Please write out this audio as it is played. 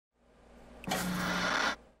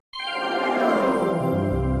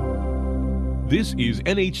This is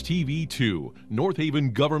NHTV2, North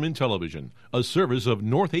Haven Government Television, a service of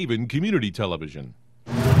North Haven Community Television.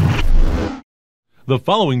 The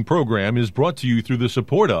following program is brought to you through the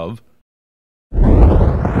support of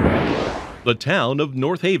the Town of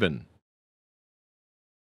North Haven.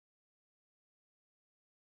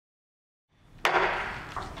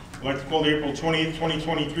 I'd like to call the April 20th,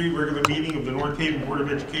 2023 regular meeting of the North Haven Board of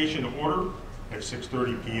Education to order at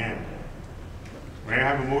 6:30 p.m. May I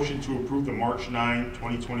have a motion to approve the March 9,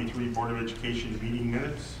 2023 Board of Education meeting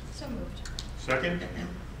minutes? So moved. Second?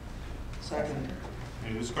 Second.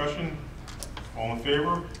 Any discussion? All in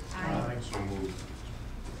favor? Aye. So moved.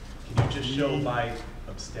 Can you just show my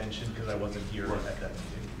abstention because I wasn't here at that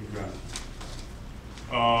meeting? You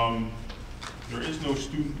got it. There is no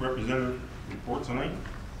student representative report tonight,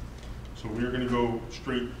 so we're going to go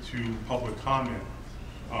straight to public comment.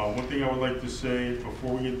 One thing I would like to say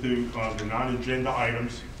before we get to the non-agenda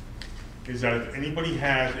items is that if anybody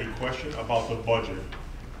has a question about the budget,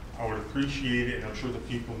 I would appreciate it, and I'm sure the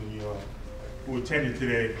people who attended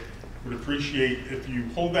today would appreciate if you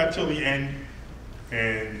hold that till the end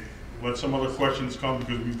and let some other questions come,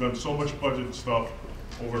 because we've done so much budget stuff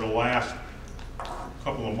over the last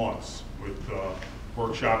couple of months with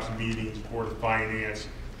workshops, meetings, Board of Finance,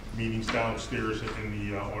 meetings downstairs in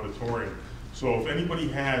the auditorium. So if anybody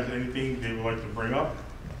has anything they would like to bring up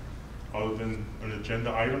other than an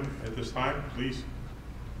agenda item at this time, please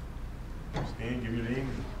stand, give your name.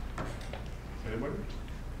 Anybody?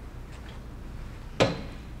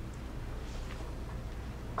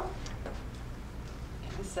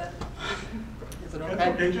 Is it That's okay?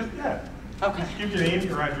 okay, just that. Okay. Just give your name,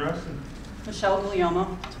 your address, and Michelle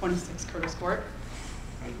Guglielmo, 26 Curtis Court.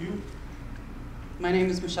 thank you. My name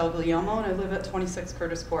is Michelle Guglielmo and I live at 26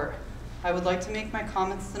 Curtis Court. I would like to make my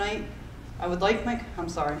comments tonight. I'm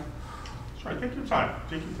sorry. Sorry, take your time,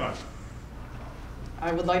 take your time.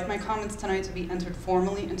 I would like my comments tonight to be entered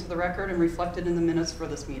formally into the record and reflected in the minutes for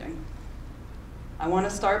this meeting. I want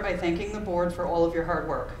to start by thanking the board for all of your hard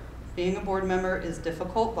work. Being a board member is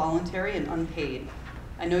difficult, voluntary, and unpaid.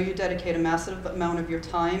 I know you dedicate a massive amount of your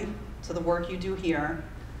time to the work you do here,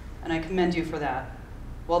 and I commend you for that.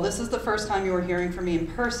 While this is the first time you are hearing from me in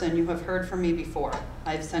person, you have heard from me before.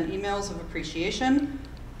 I have sent emails of appreciation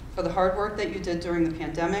for the hard work that you did during the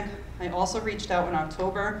pandemic. I also reached out in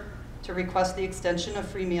October to request the extension of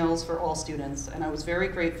free meals for all students, and I was very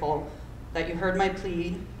grateful that you heard my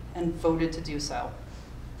plea and voted to do so.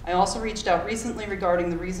 I also reached out recently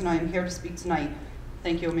regarding the reason I am here to speak tonight.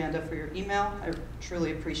 Thank you, Amanda, for your email. I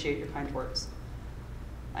truly appreciate your kind words.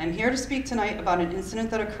 I am here to speak tonight about an incident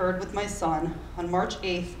that occurred with my son on March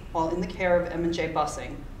 8th while in the care of M&J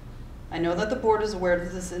Busing. I know that the board is aware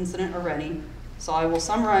of this incident already, so I will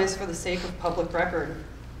summarize for the sake of public record.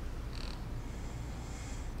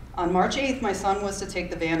 On March 8th, my son was to take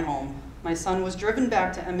the van home. My son was driven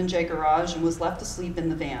back to M&J Garage and was left asleep in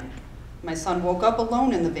the van. My son woke up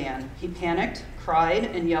alone in the van. He panicked, cried,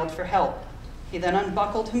 and yelled for help. He then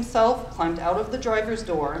unbuckled himself, climbed out of the driver's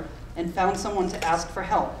door, and found someone to ask for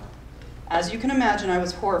help. As you can imagine, I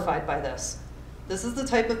was horrified by this. This is the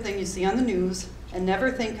type of thing you see on the news and never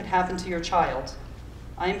think could happen to your child.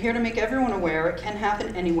 I am here to make everyone aware it can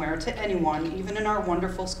happen anywhere to anyone, even in our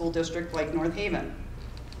wonderful school district like North Haven.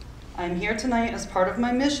 I am here tonight as part of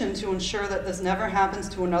my mission to ensure that this never happens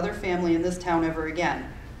to another family in this town ever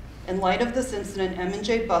again. In light of this incident,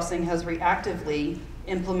 M&J Busing has reactively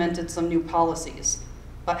implemented some new policies.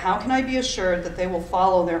 But how can I be assured that they will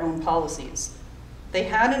follow their own policies? They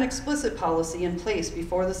had an explicit policy in place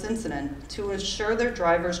before this incident to ensure their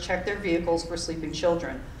drivers check their vehicles for sleeping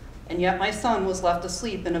children, and yet my son was left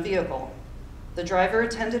asleep in a vehicle. The driver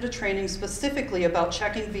attended a training specifically about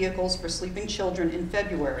checking vehicles for sleeping children in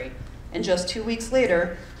February, and just 2 weeks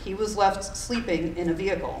later, he was left sleeping in a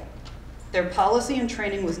vehicle. Their policy and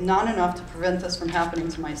training was not enough to prevent this from happening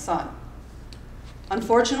to my son.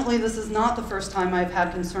 Unfortunately, this is not the first time I've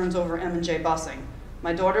had concerns over M&J Busing.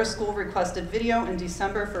 My daughter's school requested video in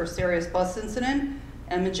December for a serious bus incident.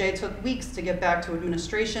 M&J took weeks to get back to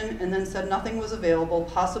administration and then said nothing was available,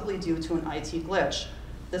 possibly due to an IT glitch.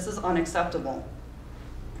 This is unacceptable.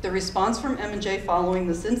 The response from M&J following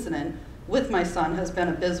this incident with my son has been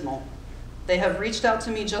abysmal. They have reached out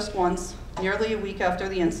to me just once, nearly a week after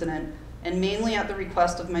the incident, and mainly at the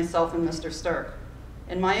request of myself and Mr. Stirk.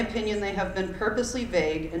 In my opinion, they have been purposely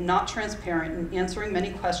vague and not transparent in answering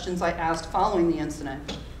many questions I asked following the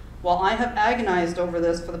incident. While I have agonized over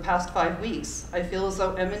this for the past 5 weeks, I feel as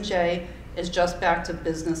though M&J is just back to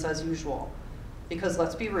business as usual. Because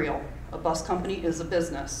let's be real, a bus company is a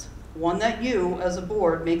business, one that you, as a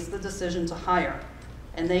board, makes the decision to hire.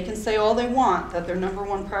 And they can say all they want that their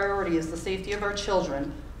 #1 priority is the safety of our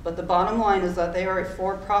children, but the bottom line is that they are a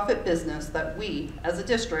for-profit business that we, as a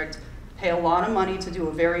district, pay a lot of money to do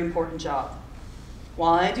a very important job.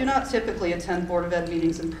 While I do not typically attend Board of Ed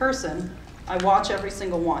meetings in person, I watch every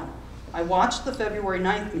single one. I watched the February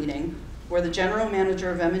 9th meeting where the general manager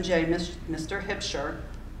of M&J, Mr. Hipsher,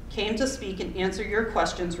 came to speak and answer your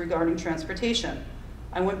questions regarding transportation.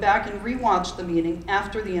 I went back and rewatched the meeting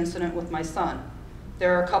after the incident with my son.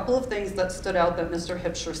 There are a couple of things that stood out that Mr.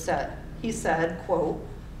 Hipsher said. He said, quote,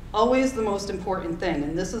 "Always the most important thing,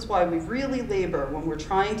 and this is why we really labor when we're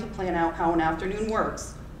trying to plan out how an afternoon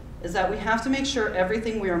works, is that we have to make sure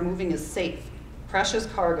everything we are moving is safe. Precious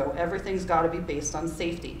cargo, everything's got to be based on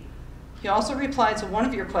safety." He also replied to one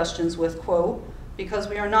of your questions with, quote, "Because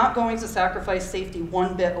we are not going to sacrifice safety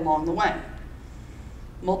one bit along the way."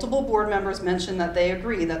 Multiple board members mentioned that they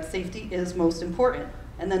agree that safety is most important,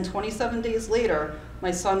 and then 27 days later,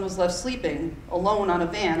 my son was left sleeping alone on a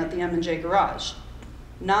van at the M&J garage.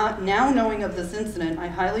 Now knowing of this incident, I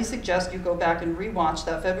highly suggest you go back and rewatch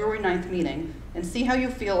that February 9th meeting and see how you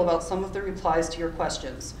feel about some of the replies to your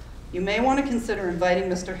questions. You may want to consider inviting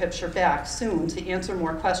Mr. Hipsher back soon to answer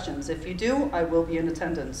more questions. If you do, I will be in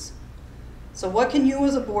attendance. So what can you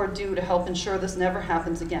as a board do to help ensure this never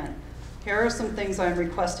happens again? Here are some things I am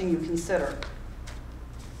requesting you consider.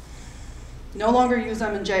 No longer use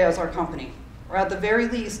M&J as our company, or at the very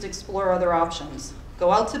least, explore other options.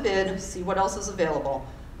 Go out to bid, see what else is available.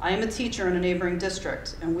 I am a teacher in a neighboring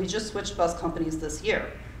district, and we just switched bus companies this year.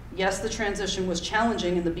 Yes, the transition was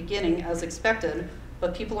challenging in the beginning as expected,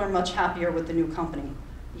 but people are much happier with the new company.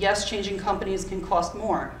 Yes, changing companies can cost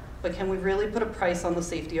more, but can we really put a price on the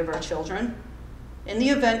safety of our children? In the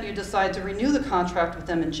event you decide to renew the contract with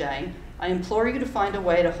M&J, I implore you to find a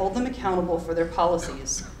way to hold them accountable for their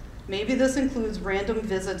policies. Maybe this includes random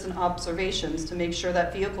visits and observations to make sure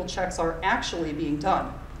that vehicle checks are actually being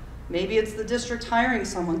done. Maybe it's the district hiring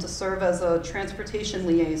someone to serve as a transportation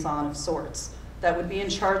liaison of sorts that would be in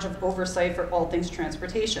charge of oversight for all things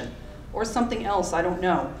transportation, or something else, I don't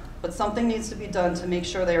know, but something needs to be done to make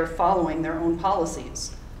sure they are following their own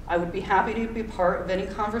policies. I would be happy to be part of any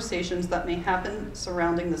conversations that may happen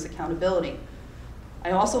surrounding this accountability.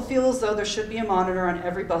 I also feel as though there should be a monitor on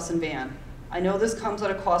every bus and van. I know this comes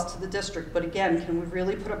at a cost to the district, but again, can we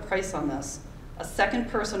really put a price on this? A second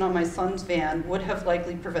person on my son's van would have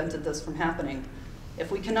likely prevented this from happening.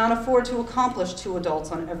 If we cannot afford to accomplish 2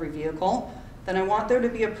 adults on every vehicle, then I want there to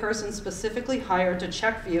be a person specifically hired to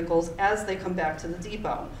check vehicles as they come back to the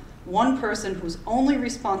depot. One person whose only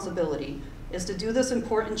responsibility is to do this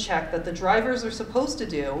important check that the drivers are supposed to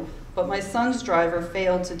do, but my son's driver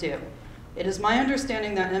failed to do. It is my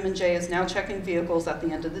understanding that M&J is now checking vehicles at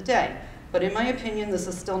the end of the day, but in my opinion, this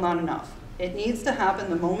is still not enough. It needs to happen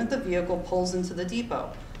the moment the vehicle pulls into the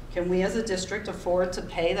depot. Can we as a district afford to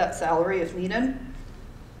pay that salary if needed?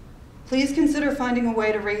 Please consider finding a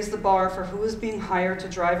way to raise the bar for who is being hired to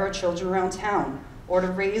drive our children around town, or to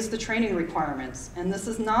raise the training requirements. And this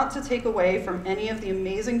is not to take away from any of the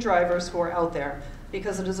amazing drivers who are out there,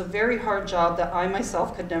 because it is a very hard job that I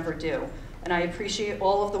myself could never do, and I appreciate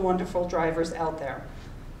all of the wonderful drivers out there.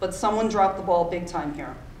 But someone dropped the ball big time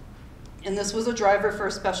here. And this was a driver for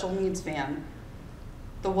a special needs van.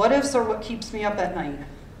 The what ifs are what keeps me up at night.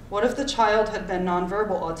 What if the child had been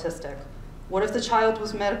nonverbal autistic? What if the child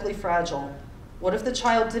was medically fragile? What if the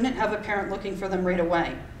child didn't have a parent looking for them right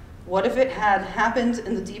away? What if it had happened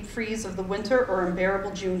in the deep freeze of the winter or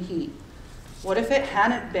unbearable June heat? What if it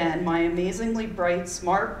hadn't been my amazingly bright,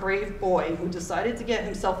 smart, brave boy who decided to get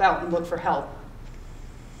himself out and look for help?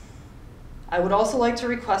 I would also like to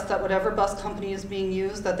request that whatever bus company is being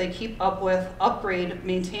used, that they keep up with, upgrade,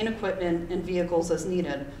 maintain equipment and vehicles as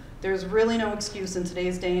needed. There's really no excuse in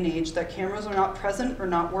today's day and age that cameras are not present or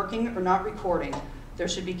not working or not recording. There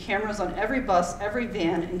should be cameras on every bus, every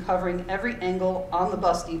van, and covering every angle on the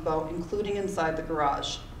bus depot, including inside the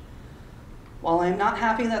garage. While I am not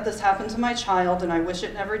happy that this happened to my child, and I wish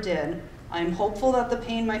it never did, I am hopeful that the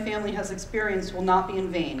pain my family has experienced will not be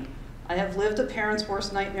in vain. I have lived a parent's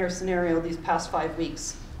worst nightmare scenario these past 5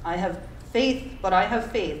 weeks. I have faith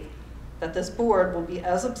that this board will be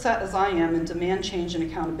as upset as I am and demand change and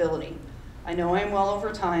accountability. I know I am well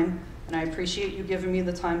over time, and I appreciate you giving me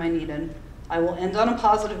the time I needed. I will end on a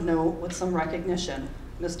positive note with some recognition.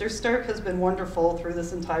 Mr. Stirk has been wonderful through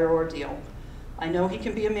this entire ordeal. I know he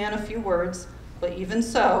can be a man of few words, but even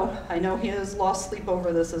so, I know he has lost sleep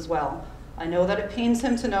over this as well. I know that it pains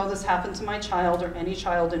him to know this happened to my child or any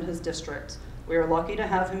child in his district. We are lucky to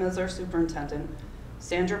have him as our superintendent.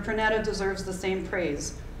 Sandra Pernetta deserves the same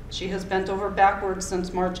praise. She has bent over backwards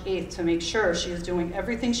since March 8th to make sure she is doing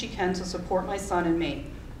everything she can to support my son and me.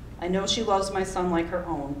 I know she loves my son like her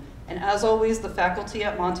own, and as always, the faculty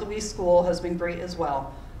at Montauk School has been great as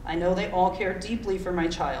well. I know they all care deeply for my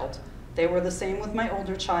child. They were the same with my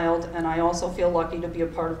older child, and I also feel lucky to be a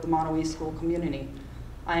part of the Montauk School community.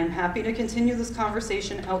 I am happy to continue this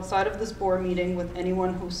conversation outside of this board meeting with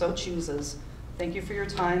anyone who so chooses. Thank you for your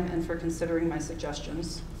time and for considering my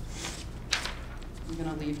suggestions. I'm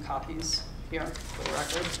going to leave copies here for the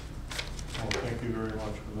record. Well, thank you very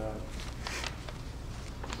much for that.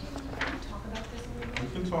 Can we talk about this a little bit?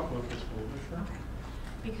 We can talk about this a little bit, sure. Okay.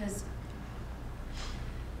 Because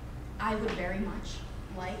I would very much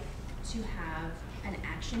like to have an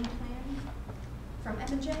action plan from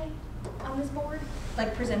M&J on this board,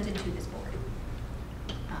 like presented to this board.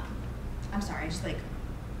 I'm sorry, I just like.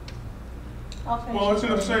 Well, it's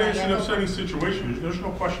an upsetting situation. There's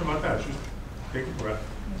no question about that. Just take a breath.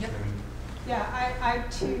 Yep. And Yeah, I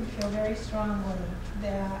too feel very strongly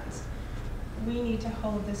that we need to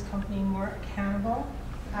hold this company more accountable.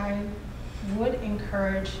 I would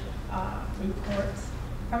encourage reports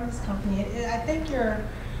from this company. I think your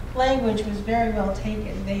language was very well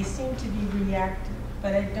taken. They seem to be reactive,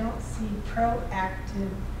 but I don't see proactive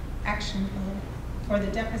action plan for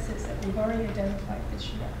the deficits that we've already identified this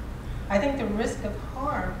year. I think the risk of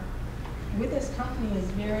harm with this company is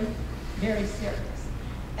very, very serious.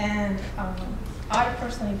 And I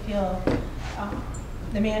personally feel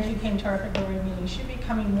the man who came to our February meeting should be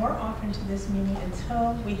coming more often to this meeting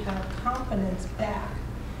until we have confidence back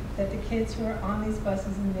that the kids who are on these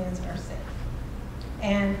buses and vans are safe.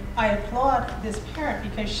 And I applaud this parent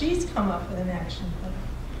because she's come up with an action plan.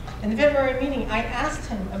 In the February meeting, I asked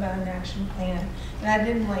him about an action plan, and I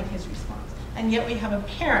didn't like his response. And yet we have a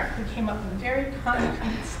parent who came up with very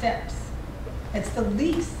concrete steps. It's the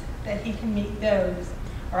least that he can meet those,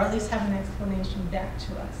 or at least have an explanation back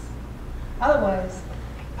to us. Otherwise,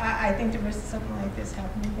 I think the risk of something like this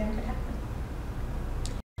happening again could happen.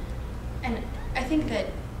 And I think that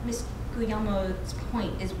Ms. Guglielmo's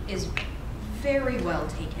point is very well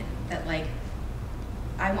taken, that like,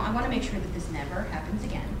 I want to make sure that this never happens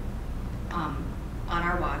again on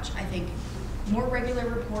our watch. I think more regular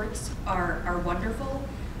reports are wonderful.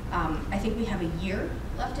 I think we have a year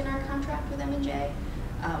left in our contract with M&J.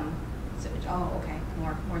 Okay,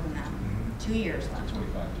 more than that. 2 years left.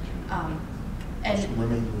 25 to June. And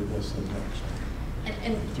remainder with this and next.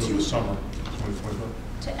 and Through the summer,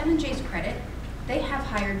 2025. to M&J's credit, they have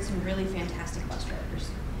hired some really fantastic bus drivers.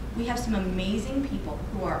 We have some amazing people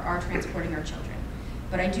who are transporting our children.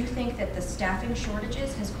 But I do think that the staffing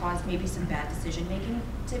shortages has caused maybe some bad decision making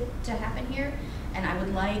to happen here. And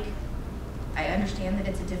I understand that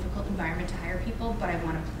it's a difficult environment to hire people, but I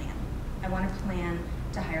want a plan. I want a plan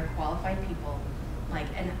to hire qualified people,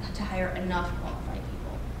 and to hire enough qualified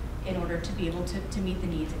people in order to be able to meet the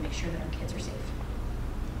needs and make sure that our kids are safe.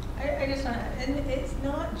 I just want to, and it's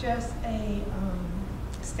not just a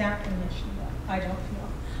staffing issue, I don't feel.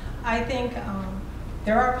 I think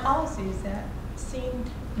there are policies that seem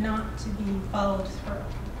not to be followed through.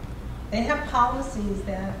 They have policies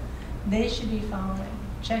that they should be following,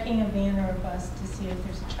 checking a van or a bus to see if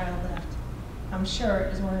there's a child left. I'm sure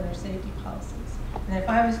is one of their safety policies. And if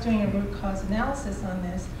I was doing a root cause analysis on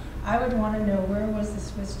this, I would want to know where was the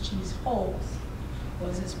Swiss cheese holes?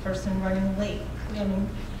 Was this person running late? I mean,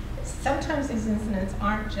 sometimes these incidents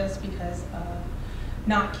aren't just because of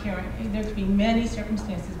not caring. There could be many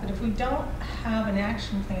circumstances, but if we don't have an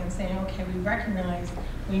action plan saying, okay, we recognize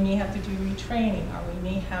we may have to do retraining, or we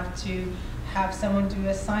may have to have someone do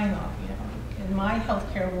a sign-off. In my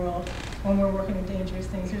healthcare world, when we're working with dangerous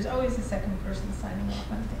things, there's always a second person signing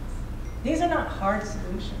off on things. These are not hard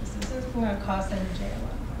solutions. This isn't going to cost M&J a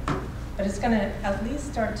lot of money, but it's going to at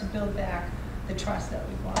least start to build back the trust that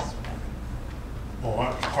we've lost with them.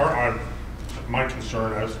 Well, my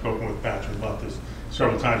concern, I've spoken with Patrick about this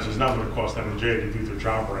several times, is not going to cost M&J to do their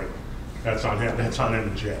job right. That's on him. That's on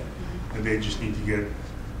M&J, and they just need to get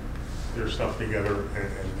their stuff together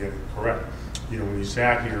and get it correct. When he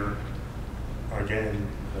sat here, again,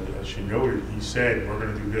 as she noted, he said, we're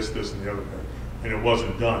going to do this, this, and the other thing, and it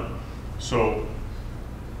wasn't done. So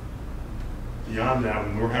beyond that,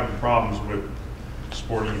 when we're having problems with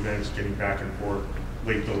sporting events, getting back and forth,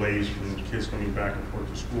 late delays from kids coming back and forth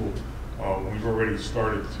to school, we've already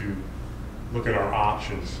started to look at our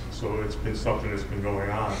options. So it's been something that's been going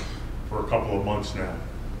on for a couple of months now.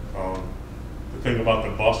 The thing about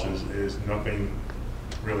the buses is nothing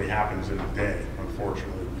really happens in a day,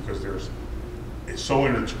 unfortunately, because it's so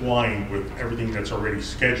intertwined with everything that's already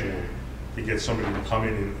scheduled to get somebody to come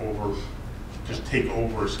in and just take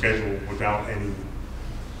over a schedule without any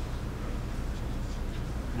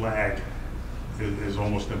lag is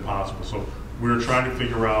almost impossible. So we're trying to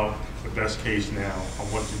figure out the best case now on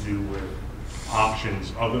what to do with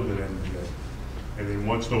options other than M&J. And then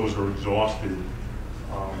once those are exhausted,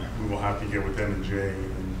 we will have to get with M&J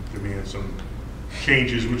and demand some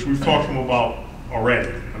changes, which we've talked to them about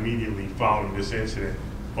already, immediately following this incident.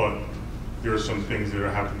 But there are some things that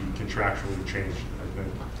have to be contractually changed, I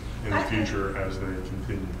think, in the future as they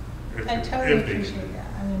continue. I totally appreciate that.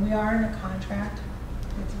 I mean, we are in a contract.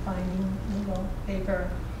 It's a binding legal paper.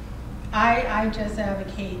 I just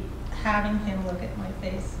advocate having him look at my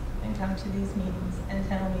face and come to these meetings and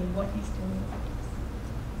tell me what he's doing about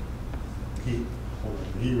this.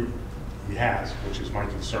 He has, which is my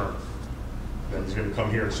concern, that he's going to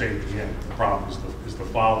come here and say it again. The problem is the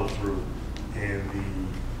follow through and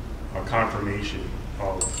the confirmation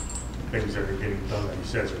of things that are getting done that he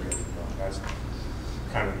says are getting done. That's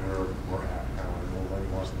kind of where we're at now. I know nobody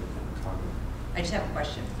wants to comment. I just have a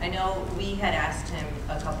question. I know we had asked him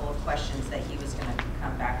a couple of questions that he was going to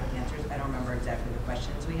come back with answers. I don't remember exactly the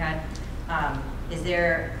questions we had. Is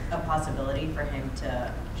there a possibility for him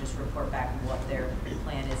to just report back what their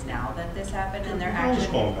plan is now that this happened and their I can always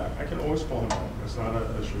action? call him back. I can always call him back. That's not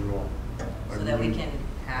an issue at all. So that we can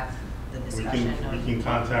have the discussion we can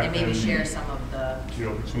contact and maybe him. share some of the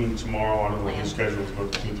Between tomorrow, I don't know what his Plan. schedule is,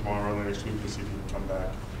 but between tomorrow and the next week, and see if he can come back.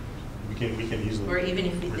 We can easily. or even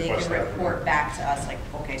if they request can that. report back to us, like,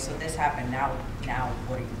 okay, so this happened, now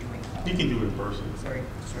what are you doing about He it? can do it in person. Sort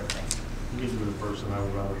of thing. He can do it in person. I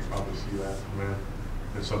would rather probably see that, man.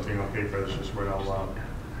 It's something on paper that's just read out loud.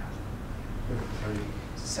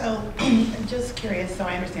 So, I'm just curious, so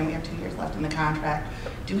I understand we have 2 years left in the contract.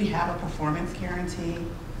 Do we have a performance guarantee,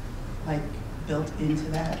 like, built into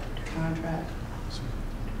that contract? So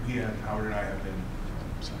we have, Howard and I have been,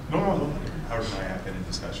 No. Howard and I have been in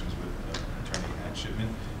discussions with attorney at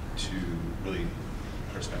Shipman to really,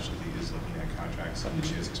 her specialty is looking at contracts, and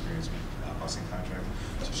she has experience with busing contracts,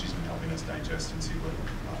 so she's been helping us digest and see what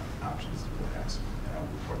options the board has, and I'll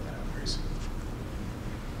report that out very soon.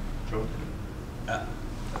 Joe?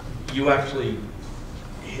 You actually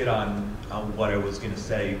hit on what I was going to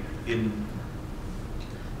say. And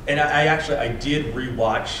I did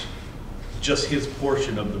rewatch just his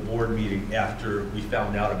portion of the board meeting after we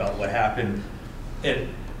found out about what happened. And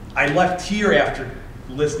I left here after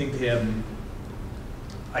listening to him,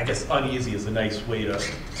 I guess uneasy is a nice way to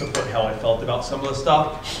put how I felt about some of the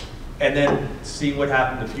stuff. And then seeing what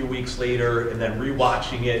happened a few weeks later and then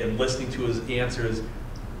rewatching it and listening to his answers,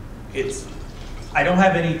 I don't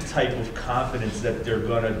have any type of confidence that they're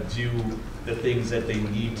gonna do the things that they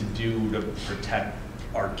need to do to protect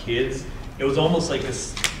our kids. It was almost like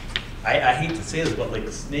I hate to say this, but like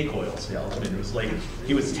a snake oil salesman. It was like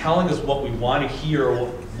he was telling us what we want to hear,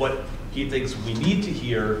 what he thinks we need to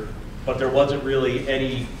hear, but there wasn't really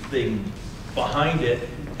anything behind it.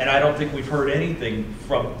 And I don't think we've heard anything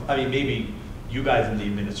from, I mean, maybe you guys in the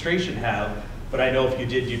administration have, but I know if you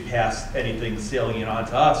did, you'd pass anything salient on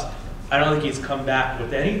to us. I don't think he's come back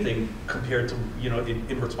with anything compared to,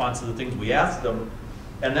 in response to the things we asked them.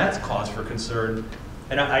 And that's cause for concern.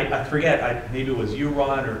 And I forget, maybe it was you,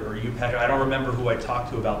 Ron, or you, Patrick. I don't remember who I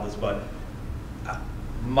talked to about this, but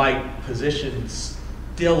my position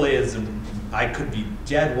still is, and I could be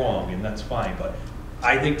dead wrong, and that's fine, but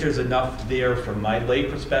I think there's enough there from my lay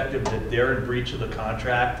perspective that they're in breach of the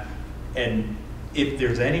contract. And if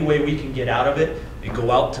there's any way we can get out of it and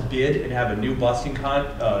go out to bid and have a new busing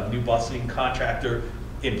contractor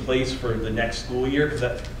in place for the next school year, because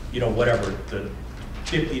that, whatever, the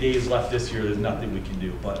 50 days left this year, there's nothing we can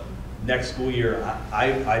do. But next school year,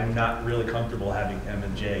 I'm not really comfortable having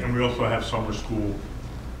M&J. And we also have summer school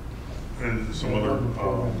and some other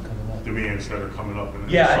demands that are coming up in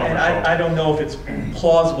the Yeah, summer. and I don't know if it's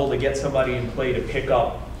plausible to get somebody in play to pick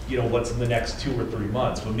up, what's in the next 2 or 3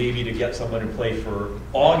 months, but maybe to get someone in play for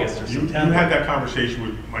August or You September. had that conversation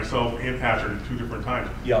with myself and Patrick 2 different times.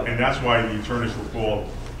 Yep. And that's why the attorneys were called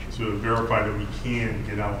to verify that we can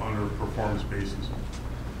get out under performance basis.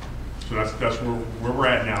 So that's where we're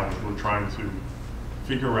at now, is we're trying to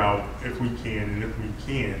figure out if we can, and if we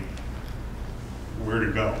can, where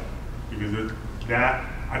to go. Because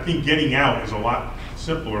I think getting out is a lot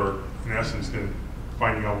simpler in essence than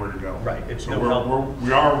finding out where to go. Right, it's So no help.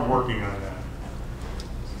 we are working on that.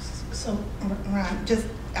 So, Ron, just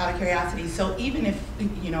out of curiosity, so even if,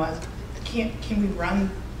 can we run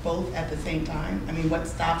both at the same time? I mean, what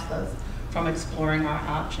stops us from exploring our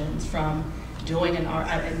options, from doing an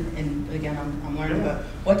and again, I'm learning, but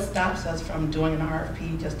what stops us from doing an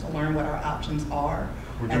RFP just to learn what our options are?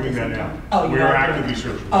 We're at the doing that same now. time? Oh, you We are doing actively that.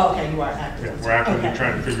 searching. Oh, okay, you are actively. Yeah, we're actively Okay.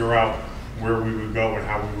 trying to figure out where we would go and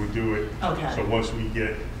how we would do it. Okay. So once we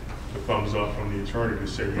get the thumbs up from the attorney to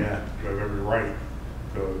say, yeah, you have every right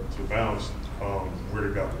to bounce, where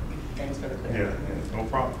to go. Thanks for the Yeah, clarity. yeah, no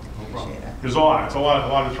problem, no problem. Appreciate it. There's a lot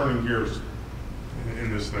of turning gears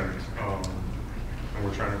in this thing. And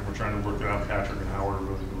we're trying to work it out. Patrick and Howard are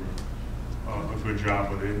really doing a good job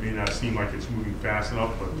with it. It may not seem like it's moving fast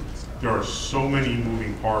enough, but there are so many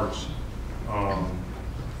moving parts.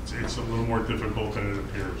 It's a little more difficult than it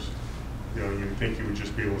appears. You know, you'd think you would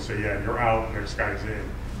just be able to say, yeah, you're out, next guy's in.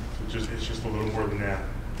 It's just a little more than that.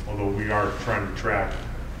 Although we are trying to track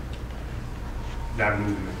that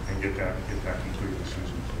movement and get that completed as soon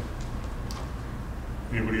as we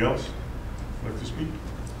can. Anybody else like to speak?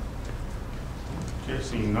 Okay,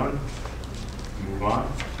 seeing none, move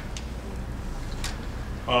on.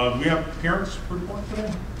 Do we have parents report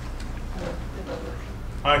today?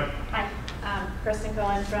 Hi. Hi, Kristen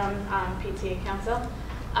Cohen from PTA Council.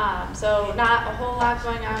 So not a whole lot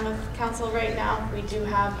going on with council right now. We do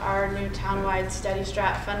have our new townwide Steady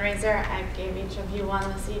Strat fundraiser. I gave each of you one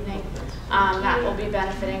this evening. That will be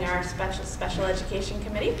benefiting our special education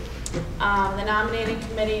committee. The nominating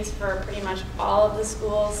committees for pretty much all of the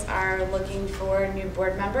schools are looking for new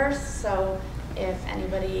board members. So if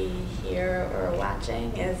anybody here or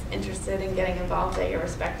watching is interested in getting involved at your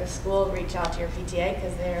respective school, reach out to your PTA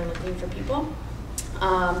because they are looking for people.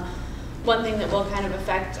 One thing that will kind of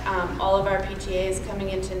affect all of our PTAs coming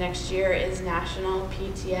into next year is National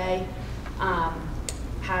PTA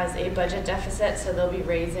has a budget deficit, so they'll be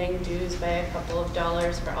raising dues by a couple of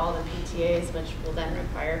dollars for all the PTAs, which will then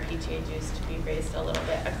require PTA dues to be raised a little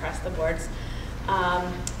bit across the boards.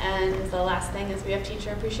 And the last thing is we have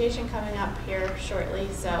teacher appreciation coming up here shortly,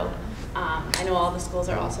 so I know all the schools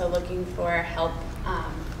are also looking for help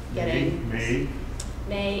getting May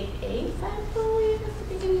 8th, I believe, at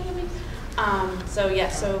the beginning of the week. So yeah,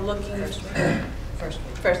 so looking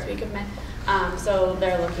first week of May. So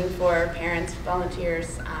they're looking for parents,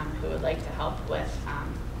 volunteers who would like to help with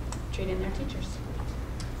treating their teachers.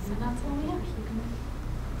 And that's all we have.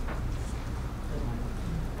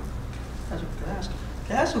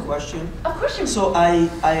 Can I ask a question? Of course you can. So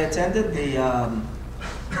I attended the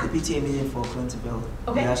PTA meeting for Clintonville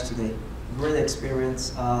yesterday. Great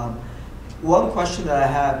experience. One question that I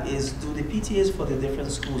have is, do the PTAs for the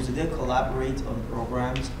different schools, do they collaborate on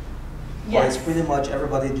programs? Yes. Or it's pretty much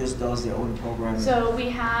everybody just does their own program? So we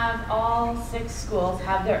have all 6 schools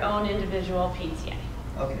have their own individual PTA.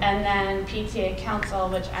 Okay. And then PTA Council,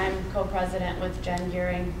 which I'm co-president with Jen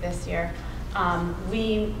Gearing this year,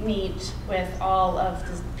 we meet with all of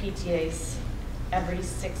the PTAs every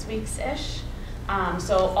 6 weeks-ish.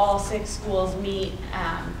 So all 6 schools meet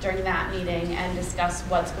during that meeting and discuss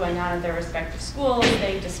what's going on in their respective schools.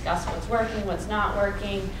 They discuss what's working, what's not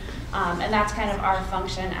working. And that's kind of our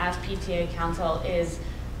function as PTA Council, is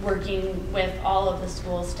working with all of the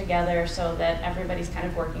schools together so that everybody's kind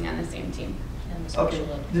of working on the same team. Okay.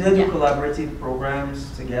 Do they do collaborative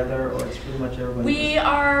programs together, or it's pretty much everybody? We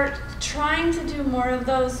are trying to do more of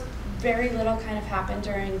those. Very little kind of happened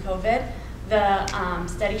during COVID. The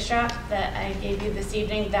Steady Strat that I gave you this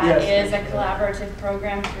evening, that is a collaborative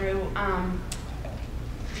program through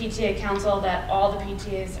PTA Council that all the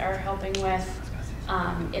PTAs are helping with.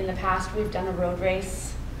 In the past, we've done a road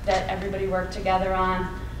race that everybody worked together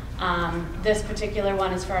on. This particular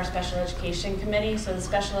one is for our special education committee. So the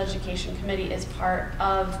special education committee is part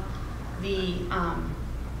of the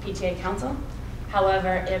PTA Council.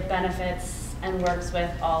 However, it benefits and works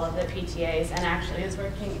with all of the PTAs, and actually is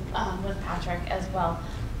working with Patrick as well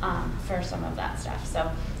for some of that stuff.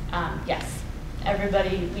 So yes,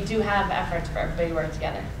 everybody, we do have efforts for everybody to work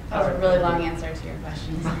together. That was a really long answer to your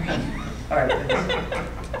question, sorry. All right, thanks.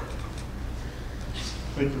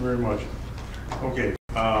 Thank you very much. Okay,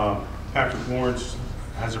 Patrick Lawrence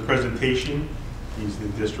has a presentation. He's the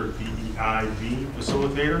district DEIB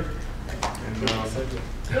facilitator. And,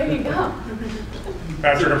 there you go.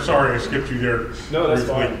 Patrick, I'm sorry I skipped you there. No, that's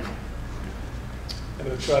fine. I'm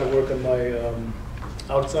going to try to work on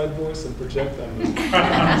my outside voice and project on me.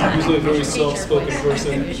 I'm usually a very soft-spoken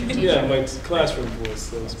person. Yeah, my classroom voice,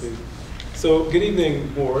 so to speak. So, good evening,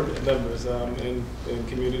 board members and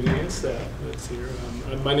community and staff that's here.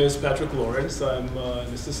 My name is Patrick Lawrence. I'm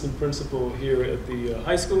an assistant principal here at the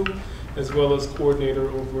high school, as well as coordinator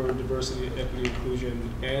over diversity, equity,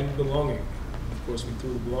 inclusion, and belonging. Of course, we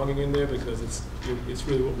threw the belonging in there because it's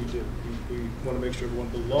really what we do. We want to make sure everyone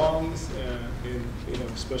belongs, and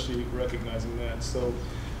especially recognizing that. So,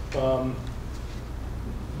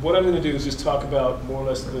 what I'm going to do is just talk about more or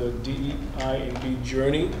less the DEIB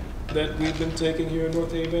journey that we've been taking here in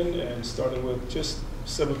North Haven, and starting with just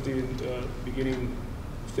some of the beginning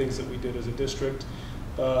things that we did as a district,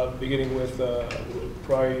 beginning with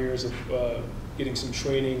prior years of getting some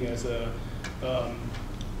training as a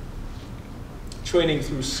training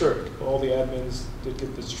through CERT. All the admins did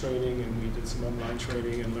get this training, and we did some online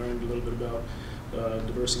training and learned a little bit about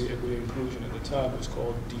diversity, equity, and inclusion. At the time, it was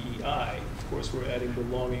called DEI. Of course, we're adding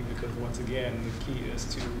belonging because, once again, the key is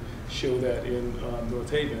to show that in North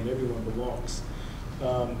Haven, everyone belongs.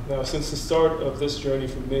 Now, since the start of this journey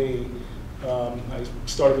for me, I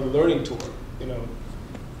started with a learning tour. You know,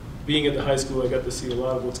 being at the high school, I got to see a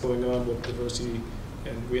lot of what's going on with diversity,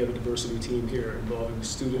 and we have a diversity team here involving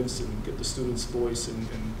students and get the students' voice, and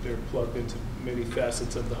they're plugged into many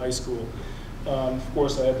facets of the high school. Of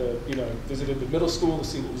course, I had to, you know, visited the middle school to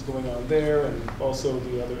see what was going on there, and also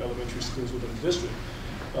the other elementary schools within the district.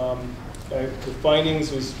 The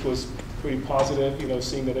findings was pretty positive, you know,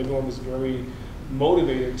 seeing that everyone was very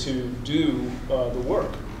motivated to do the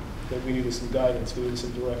work, that we needed some guidance, we needed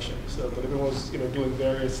some direction. So, but everyone was, you know, doing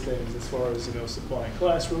various things as far as, you know, supplying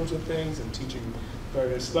classrooms with things and teaching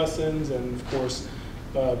various lessons, and of course,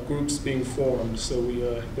 groups being formed. So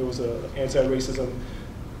there was a anti-racism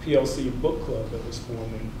PLC book club that was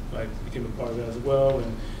formed, and I became a part of that as well. And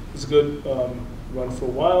it was a good run for a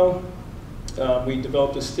while. We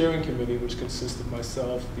developed a steering committee, which consisted of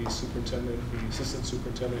myself, the superintendent, the assistant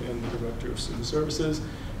superintendent, and the director of student services.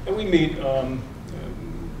 And we meet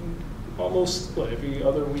almost every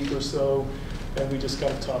other week or so, and we just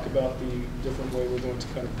kind of talk about the different way we're going to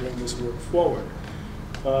kind of bring this work forward.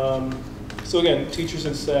 So again, teachers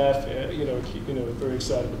and staff, very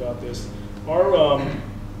excited about this. Our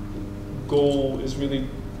goal is really,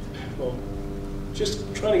 well,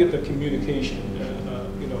 just trying to get the communication,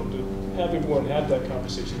 to have everyone have that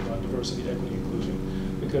conversation about diversity, equity,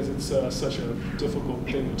 inclusion, because it's such a difficult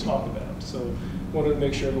thing to talk about. So wanted to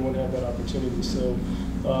make sure everyone had that opportunity. So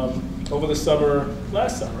over the summer,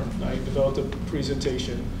 last summer, I developed a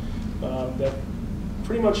presentation that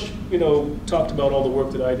pretty much, talked about all the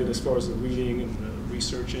work that I did as far as the reading and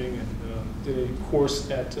researching, and did a course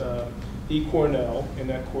at eCornell. In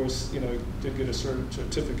that course, did get a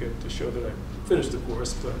certificate to show that I finished the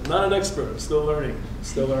course, but I'm not an expert. I'm still learning,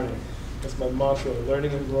 That's my mantra,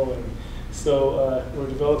 learning and growing. So we're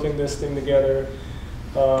developing this thing together.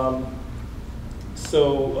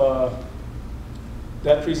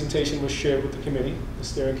 That presentation was shared with the committee, the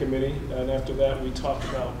steering committee, and after that we talked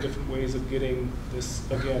about different ways of getting this,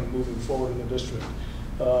 again, moving forward in the district.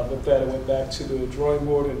 With that, I went back to the drawing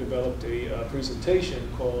board and developed a presentation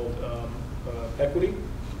called Equity.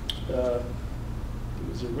 It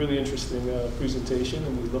was a really interesting presentation,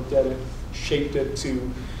 and we looked at it, shaped it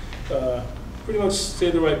to pretty much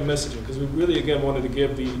say the right messaging, because we really, again, wanted to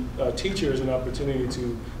give the teachers an opportunity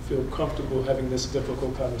to feel comfortable having this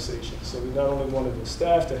difficult conversation. So we not only wanted the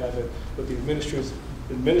staff to have it, but the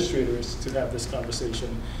administrators to have this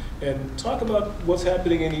conversation and talk about what's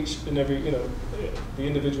happening in each and every, the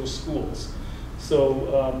individual schools.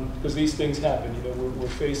 So, because these things happen, we're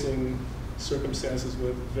facing circumstances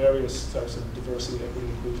with various types of diversity, equity,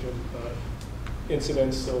 inclusion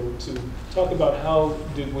incidents. So to talk about how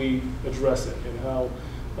did we address it and how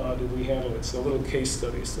did we handle it? So a little case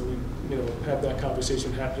study. So we, have that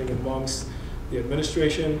conversation happening amongst the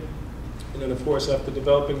administration, and then of course after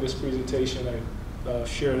developing this presentation, I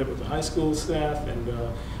shared it with the high school staff, and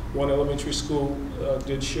one elementary school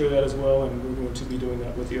did share that as well, and we're going to be doing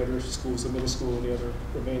that with the other schools, the middle school and the other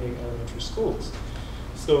remaining elementary schools.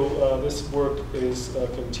 So this work is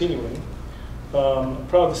continuing. I'm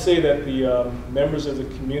proud to say that the members of the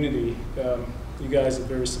community, you guys are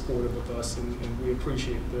very supportive of us, and we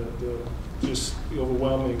appreciate the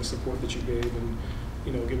overwhelming support that you gave, and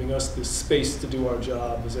giving us the space to do our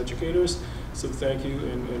job as educators. So thank you,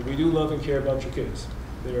 and we do love and care about your kids.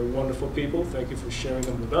 They are wonderful people. Thank you for sharing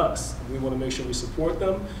them with us. We want to make sure we support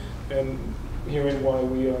them, and hearing why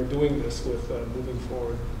we are doing this with moving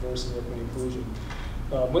forward, diversity, equity, inclusion.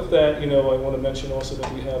 With that, I want to mention also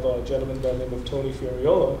that we have a gentleman by the name of Tony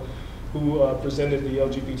Fioriola, who presented the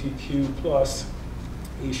LGBTQ+.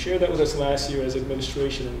 He shared that with us last year as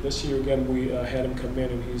administration, and this year again we had him come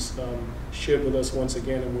in, and he's shared with us once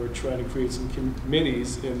again, and we're trying to create some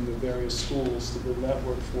committees in the various schools to bring that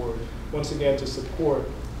work forward, once again to support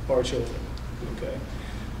our children. Okay.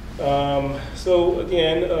 So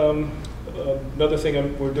again, another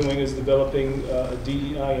thing we're doing is developing a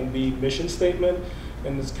DEI&B mission statement,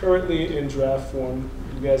 and it's currently in draft form.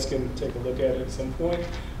 You guys can take a look at it at some point.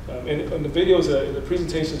 And the videos, the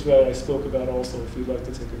presentations that I spoke about also, if you'd like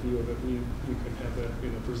to take a view of it, we can have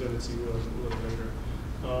that presented to you a little later.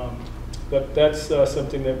 But that's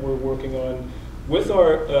something that we're working on With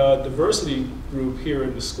our diversity group here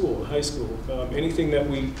in the school, high school, anything that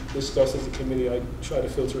we discuss as a committee, I try to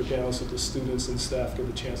filter it down so the students and staff get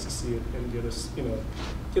a chance to see it and get us,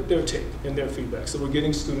 get their take and their feedback. So we're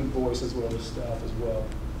getting student voice as well as staff as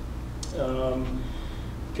well.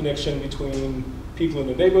 Connection between people in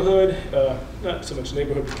the neighborhood, not so much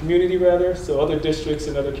neighborhood, but community rather. So other districts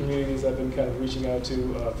and other communities I've been kind of reaching out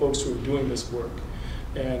to, folks who are doing this work,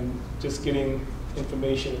 and just getting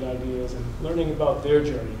information and ideas and learning about their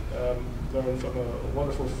journey. Learned from a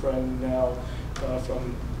wonderful friend now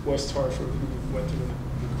from West Hartford who went through an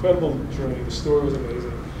incredible journey. The story was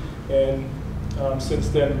amazing. And since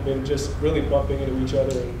then, been just really bumping into each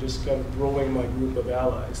other and just kind of growing my group of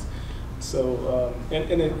allies. So,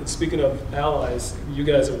 and speaking of allies, you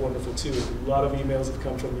guys are wonderful too. A lot of emails have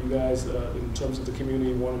come from you guys in terms of the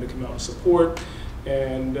community wanting to come out and support.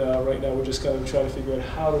 And right now we're just kind of trying to figure out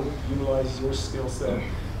how to utilize your skill set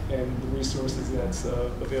and the resources that's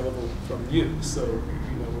available from you. So,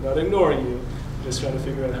 we're not ignoring you, we're just trying to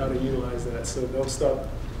figure out how to utilize that. So don't stop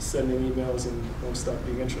sending emails and don't stop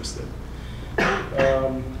being interested.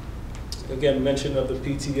 Again, mention of the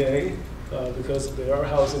PTA, because they are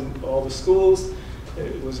housing all the schools,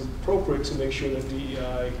 it was appropriate to make sure that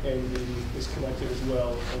DEI and is connected as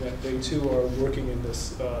well, and that they too are working in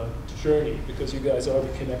this journey, because you guys are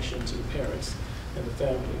the connection to the parents and the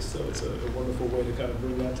families. So it's a wonderful way to kind of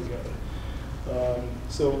bring that together.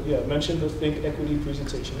 So yeah, mention the Think Equity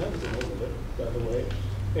presentation. That was the name of it, by the way.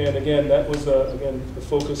 And again, that was again the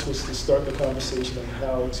focus was to start the conversation on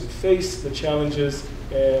how to face the challenges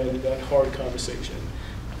and that hard conversation.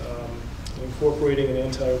 Incorporating an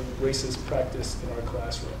anti-racist practice in our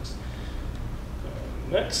classrooms.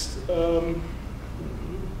 Next,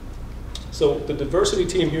 so the diversity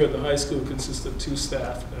team here at the high school consists of 2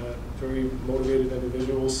 staff, very motivated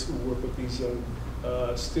individuals who work with these young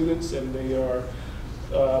students, and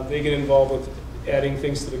they get involved with adding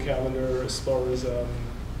things to the calendar as far as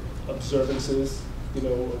observances,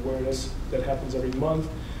 awareness that happens every month.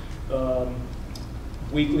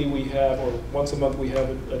 Weekly we have, or once a month we have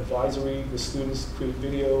an advisory. The students create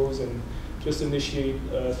videos and just initiate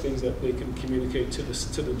things that they can communicate to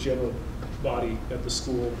the general body at the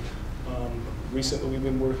school. Recently we've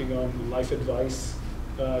been working on life advice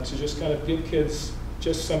to just kind of give kids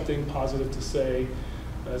just something positive to say,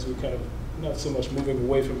 as we're kind of not so much moving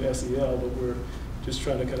away from SEL, but we're just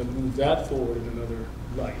trying to kind of move that forward in another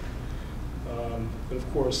light. But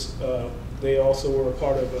of course, they also were a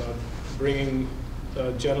part of bringing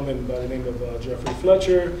a gentleman by the name of Jeffrey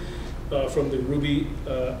Fletcher from the Ruby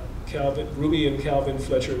and Calvin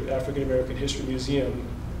Fletcher African American History Museum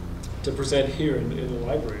to present here in the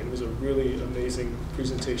library. It was a really amazing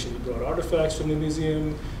presentation. He brought artifacts from the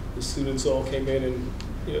museum. The students all came in and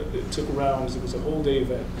it took rounds. It was a whole day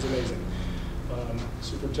event. It was amazing.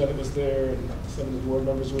 Superintendent was there, and some of the board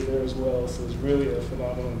members were there as well. So it was really a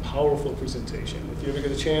phenomenal and powerful presentation. If you ever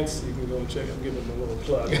get a chance, you can go and check it. I'm giving them a little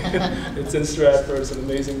plug. It's in Stratford. It's an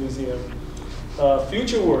amazing museum.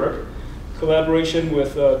 Future work, collaboration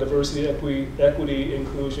with diversity, equity,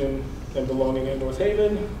 inclusion, and belonging at North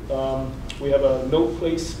Haven. We have a note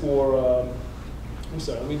place for, I'm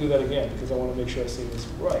sorry, let me do that again because I want to make sure I say this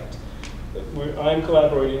right. I'm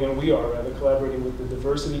collaborating, and we are rather, collaborating with the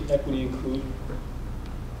Diversity, Equity,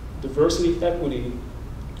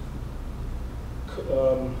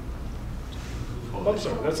 I'm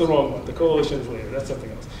sorry, that's the wrong one. The coalition's later, that's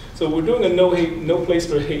something else. So we're doing a no place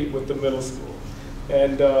for hate with the middle school.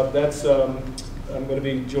 And that's, I'm going to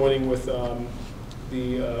be joining with one of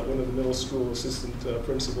the middle school assistant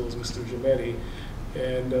principals, Mr. Giametti.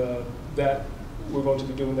 And that we're going to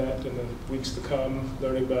be doing that in the weeks to come,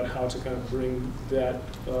 learning about how to kind of bring that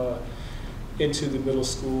into the middle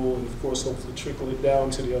school, and of course hopefully trickle it down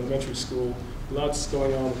to the elementary school. Lots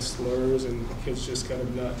going on with slurs and kids just kind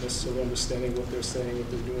of not necessarily understanding what they're saying,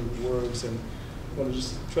 what they're doing with words, and I want to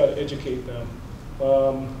just try to educate them.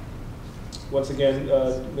 Once again,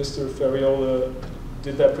 Mr. Ferriola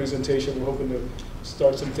did that presentation. We're hoping to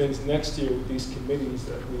start some things next year with these committees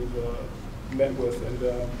that we've met with,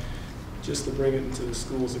 and just to bring it into the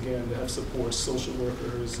schools again, to have support, social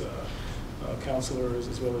workers, counselors,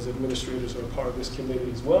 as well as administrators who are part of this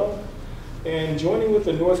committee as well. And joining with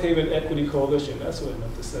the North Haven Equity Coalition, that's what I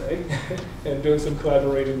meant to say, and doing some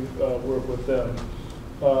collaborative work with them.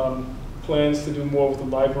 Plans to do more with the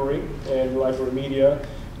library and library media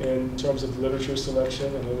in terms of literature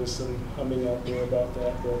selection. I know there's some humming out there about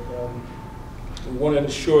that, but we want to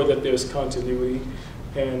ensure that there's continuity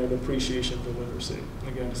and an appreciation for literacy.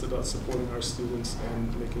 Again, it's about supporting our students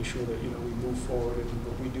and making sure that we move forward and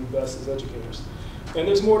what we do best as educators. And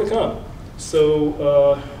there's more to come.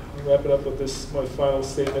 So wrap it up with this, my final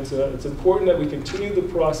statement. It's important that we continue the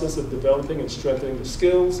process of developing and strengthening the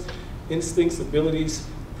skills, instincts, abilities,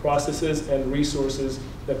 processes, and resources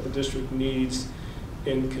that the district needs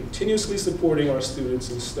in continuously supporting our students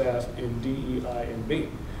and staff in DEI and B.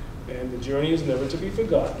 And the journey is never to be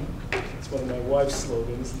forgotten. It's one of my wife's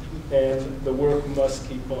slogans. And the work must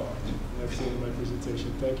keep on. And that's the end of my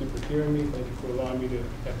presentation. Thank you for hearing me. Thank you for allowing me to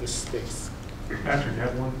have this space. Patrick, you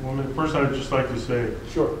have one minute. First, I'd just like to say,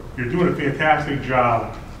 sure, you're doing a fantastic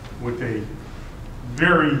job with a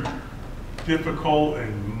very difficult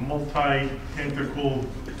and multi-tentacled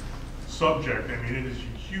subject. I mean, it is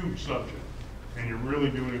a huge subject, and you're really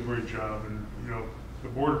doing a great job. And you know, the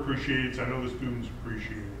board appreciates. I know the students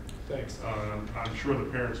appreciate it. Thanks. I'm sure the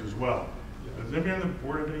parents as well. Yeah. Does anybody on the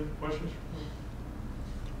board have any questions?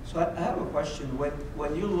 So I have a question.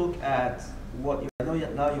 When you look at what I know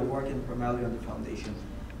now you're working primarily on the foundation,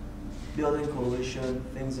 building coalition,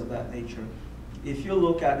 things of that nature. If you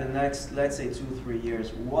look at the next, let's say 2-3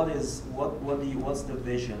 years, what's the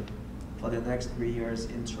vision for the next 3 years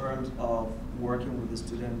in terms of working with the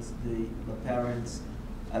students, the parents,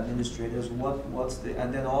 administrators?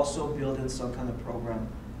 And then also building some kind of program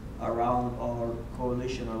around our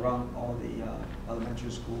coalition, around all the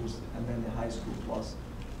elementary schools, and then the high school plus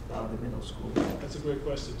the middle school? That's a great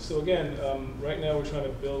question. So again, right now we're trying to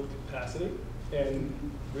build capacity and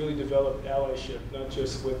really develop allyship, not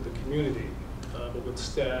just with the community, but with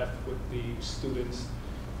staff, with the students.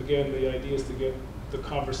 Again, the idea is to get the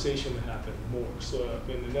conversation to happen more. So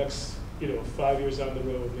in the next 5 years down the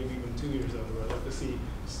road, maybe even 2 years down the road, I'd like to see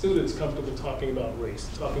students comfortable talking about race,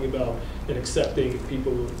 talking about and accepting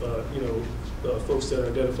people, folks that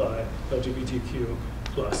identify LGBTQ+.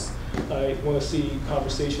 I want to see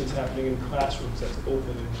conversations happening in classrooms that's open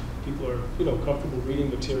and people are, comfortable reading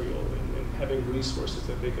material and having resources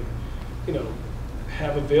that they can,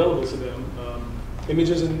 have available to them.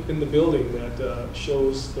 Images in the building that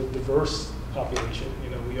shows the diverse population.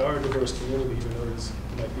 We are a diverse community, even though it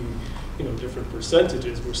might be, different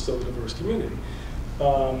percentages, we're still a diverse community.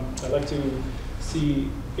 I'd like to see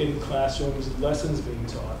in classrooms lessons being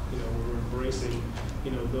taught. We're embracing,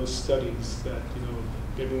 those studies that,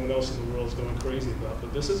 everyone else in the world is going crazy about.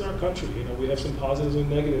 But this is our country. We have some positives and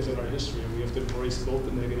negatives in our history, and we have to embrace both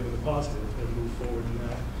the negative and the positive and move forward in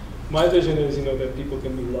that. My vision is, that people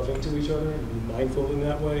can be loving to each other and be mindful in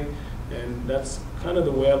that way. And that's kind of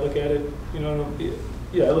the way I look at it.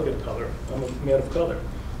 Yeah, I look at color. I'm a man of color.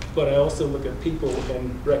 But I also look at people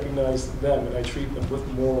and recognize them, and I treat them with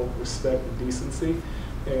moral respect and decency.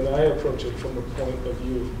 And I approach it from the point of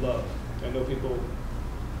view of love. I know people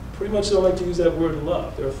pretty much don't like to use that word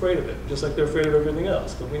love. They're afraid of it, just like they're afraid of everything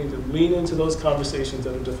else. But we need to lean into those conversations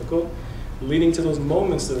that are difficult, leading to those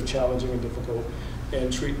moments that are challenging and difficult,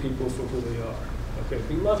 and treat people for who they are. Okay,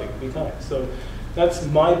 be loving, be kind. So that's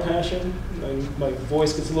my passion. And my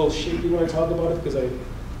voice gets a little shaky when I talk about it because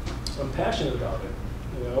I'm passionate about it,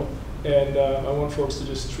 And I want folks to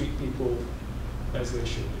just treat people as they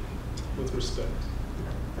should, with respect.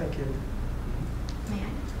 Thank you. May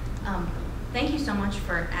I? Thank you so much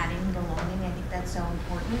for adding belonging. I think that's so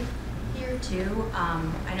important here too.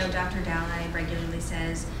 I know Dr. Dowley regularly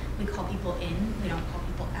says we call people in, we don't call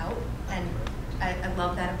people out, and I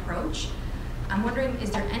love that approach. I'm wondering,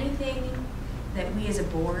 is there anything that we as a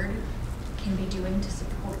board can be doing to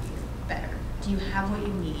support you better? Do you have what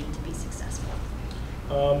you need to be successful?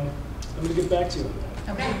 I'm going to get back to you on that.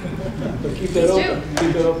 Okay. But keep that open.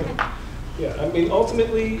 Keep that open. Yeah, I mean,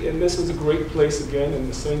 ultimately, and this is a great place again, and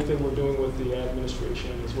the same thing we're doing with the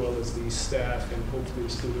administration as well as the staff and hopefully the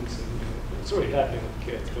students, and it's already happening with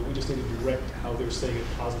kids, but we just need to direct how they're saying it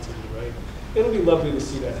positively, right? It'll be lovely to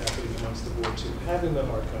see that happening amongst the board too, having the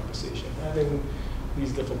hard conversation, having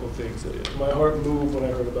these difficult things. My heart moved when I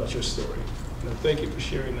heard about your story. Thank you for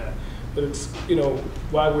sharing that. But it's,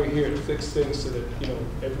 why we're here to fix things so that,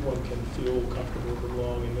 everyone can feel comfortable,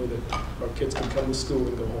 belong, and know that our kids can come to school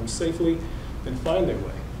and go home safely and find their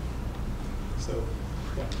way. So,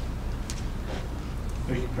 yeah.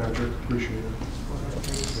 Thank you, Patrick. Appreciate it.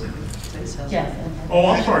 Yes. Oh,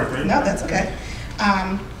 I'm sorry, Brady. No, that's okay.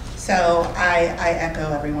 So I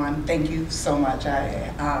echo everyone. Thank you so much.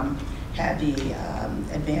 I had the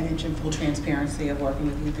advantage and full transparency of working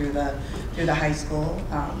with you through the high school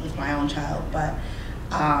with my own child, but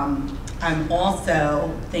I'm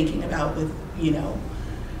also thinking about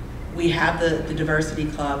we have the diversity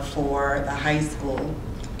club for the high school,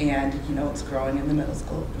 and it's growing in the middle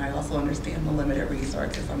school, and I also understand the limited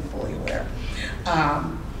resources. I'm fully aware.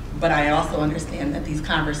 But I also understand that these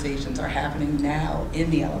conversations are happening now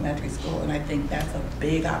in the elementary school, and I think that's a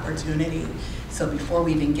big opportunity. So before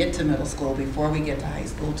we even get to middle school, before we get to high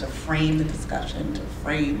school, to frame the discussion, to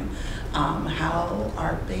frame how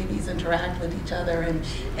our babies interact with each other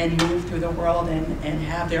and move through the world and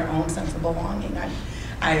have their own sense of belonging.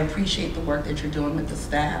 I appreciate the work that you're doing with the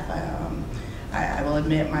staff. I will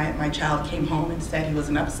admit my child came home and said he was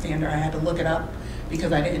an upstander. I had to look it up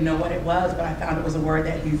because I didn't know what it was, but I found it was a word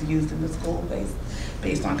that he's used in the school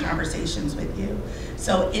based on conversations with you.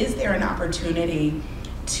 So is there an opportunity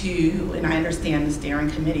to, and I understand the steering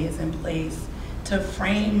committee is in place, to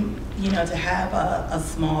frame, to have a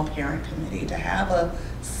small parent committee, to have a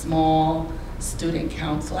small student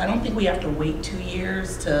council? I don't think we have to wait 2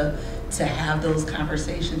 years to have those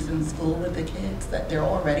conversations in school with the kids, that they're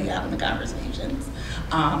already having the conversations.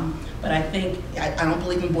 But I think, I don't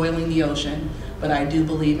believe in boiling the ocean, but I do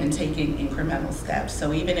believe in taking incremental steps.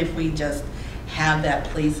 So even if we just have that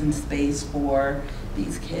place and space for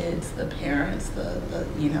these kids, the parents,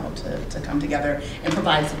 to come together and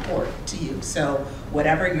provide support to you. So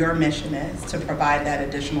whatever your mission is, to provide that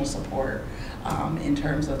additional support in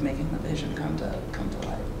terms of making the vision come to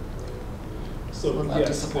life. So would love to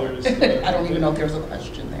yes, support. there's, I don't even know if there's a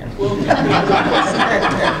question there. Well, I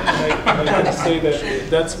can say that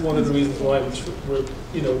that's one of the reasons why we're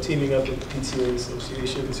teaming up with the PTA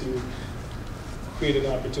Association to create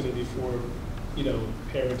an opportunity for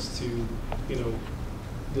parents to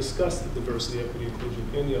discuss the diversity, equity, inclusion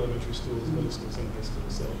in the elementary schools, middle schools, and high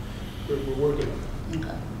schools. So we're working on that.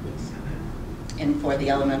 Okay. Yes. And for the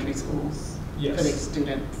elementary schools, Yes. for the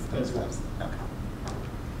students As well. themselves. Okay.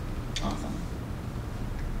 Awesome.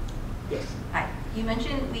 Yes. Hi, you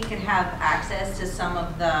mentioned we could have access to some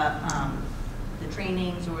of the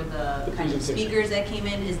trainings or the kind of presentation. speakers that came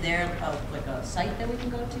in. Is there a site that we can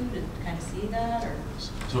go to kind of see that, or?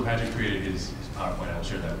 So Patrick created his PowerPoint. I'll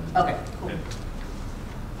share that with you. Okay, cool. And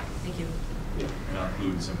Thank you. I'll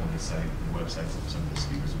include some on the site, the websites of some of the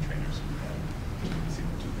speakers and trainers we've had. So you can see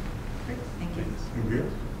them too. Great, thank you. You good?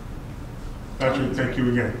 Patrick, thank you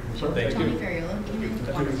again. I'm sorry? Thank Tony you. Ferriola.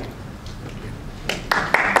 Wonderful.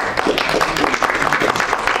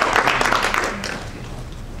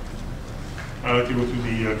 I'd like to go through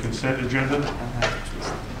the consent agenda.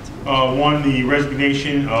 One, the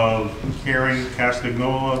resignation of Karen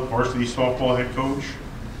Castagnola, varsity softball head coach,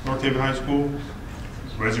 North Haven High School.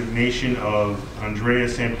 Resignation of Andrea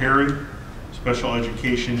Samperi, special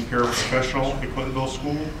education paraprofessional at Clintonville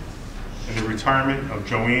School. And the retirement of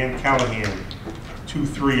Joanne Callahan,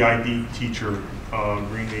 2-3 ID teacher,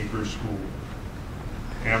 Green Acres School.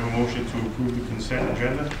 Can I have a motion to approve the consent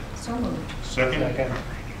agenda? So moved. Second?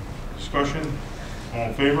 Discussion? All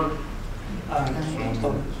in favor?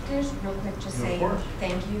 So moved. Just real quick, just No, of say course.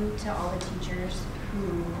 thank you to all the teachers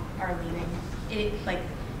who are leaving.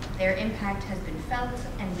 Their impact has been felt,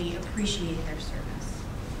 and we appreciate their service.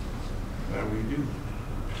 That we do.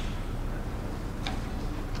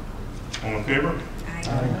 All in favor? Aye.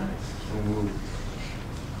 So moved.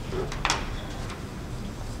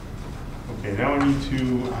 Okay, now I need to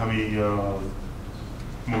have a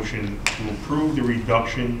motion to approve the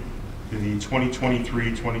reduction to the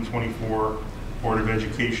 2023-2024 Board of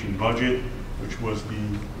Education budget, which was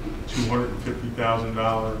the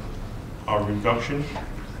 $250,000 reduction.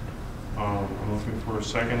 I'm looking for a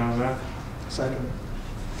second on that. Second.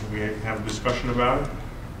 We have a discussion about it?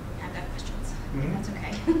 I've got questions. Mhm. That's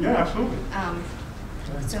okay. Yeah, absolutely.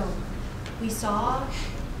 So we saw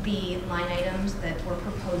the line items that we're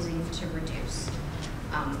proposing to reduce.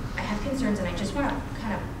 I have concerns, and I just want to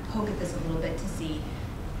kind of poke at this a little bit to see.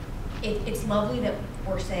 It's lovely that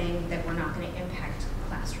we're saying that we're not going to impact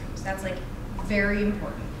classrooms. That's very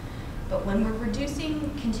important. But when we're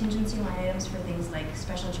reducing contingency line items for things like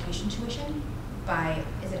special education tuition by,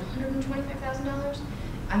 is it $125,000?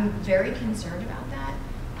 I'm very concerned about that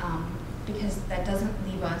because that doesn't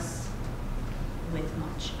leave us with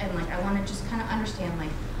much. And I want to just kind of understand,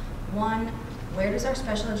 one, where does our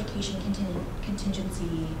special education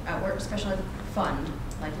contingency, or special ed fund,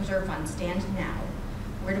 reserve fund, stand now?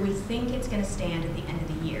 Where do we think it's going to stand at the end of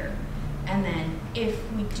the year? And then if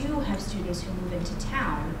we do have students who move into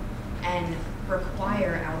town and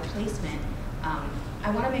require our placement, I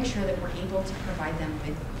want to make sure that we're able to provide them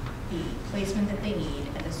with the placement that they need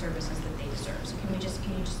and the services that they deserve. So can you just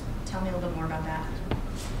tell me a little bit more about that?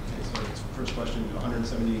 Okay, so first question,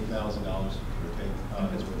 $178,000, okay,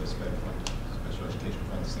 is where the special education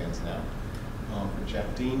fund stands now.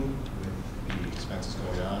 Projecting with the expenses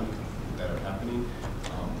going on that are happening,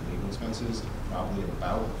 legal expenses, probably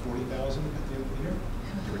about $40,000 at the end of the year.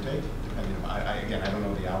 give or take, depending on, again, I don't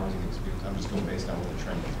know the hours and the experience, I'm just going based on what the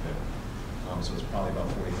trend has been. So it's probably about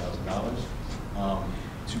 $40,000.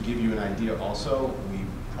 To give you an idea also, we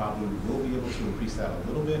probably will be able to increase that a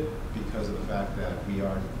little bit because of the fact that we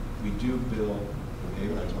do bill New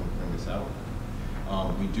Haven. I just want to bring this out.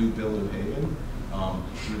 We do bill New Haven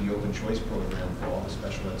through the Open Choice program for all the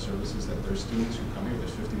special ed services that their students who come here.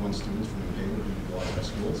 There's 51 students from New Haven who utilize our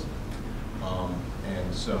schools.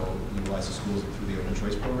 And so utilize the schools through the Open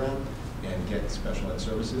Choice program and get special ed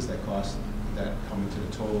services that come to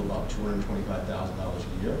the total of about $225,000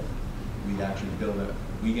 a year. We'd actually bill that.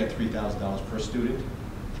 We get $3,000 per student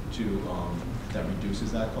that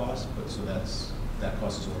reduces that cost, but so that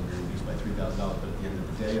cost is only reduced by $3,000, but at the end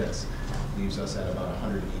of the day, that leaves us at about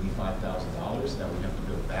 $185,000 that we have to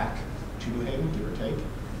bill back to New Haven, give or take.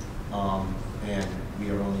 And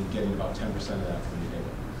we are only getting about 10% of that from New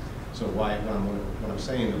Haven. So what I'm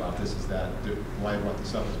saying about this is that, why I brought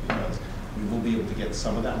this up is because we will be able to get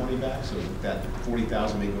some of that money back, so that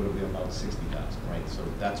 $40,000 may go to be about $60,000, right? So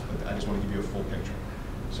that's, but I just want to give you a full picture.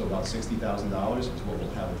 So about $60,000 is what we'll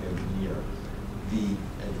have at the end of the year. The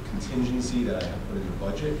contingency that I have put in the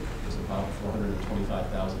budget is about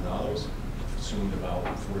 $425,000, assumed about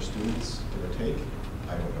 4 students, give or take.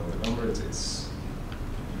 I don't know the number. It's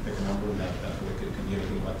you pick a number, and that it could be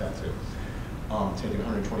anything like that too. Taking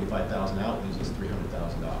 $125,000 out leaves us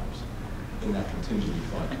 $300,000 in that contingency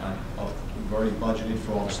fund. We've already budgeted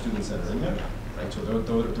for all the students that are in there, right? So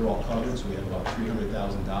they're all covered. So we have about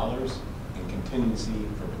 $300,000 in contingency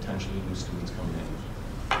for potentially new students coming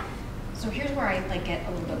in. So here's where I get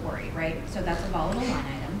a little bit worried, right? So that's a volatile line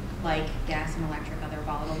item, like gas and electric, other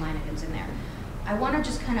volatile line items in there. I want to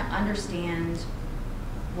just kind of understand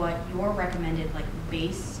what your recommended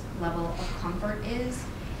base level of comfort is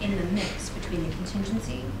in the mix between the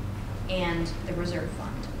contingency and the reserve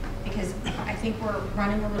fund, because I think we're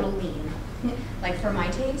running a little lean, for my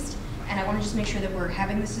taste, and I want to just make sure that we're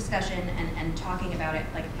having this discussion and talking about it.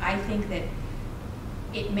 I think that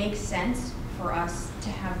it makes sense for us to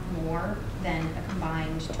have more than a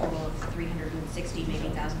combined total of $360,000, maybe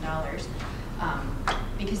 $1,000,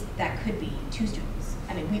 because that could be 2 students.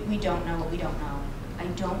 I mean, we don't know what we don't know. I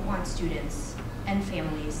don't want students and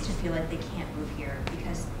families to feel like they can't move here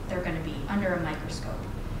because they're going to be under a microscope.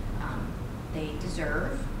 They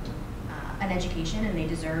deserve an education, and they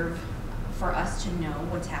deserve for us to know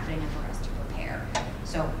what's happening and for us to prepare.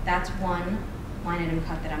 So that's one line item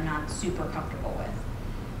cut that I'm not super comfortable with.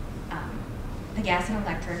 The gas and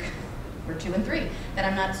electric were 2 and 3 that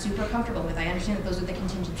I'm not super comfortable with. I understand that those are the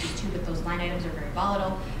contingencies too, but those line items are very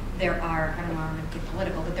volatile. There are, I don't want to get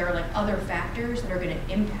political, but there are other factors that are going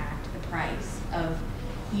to impact the price of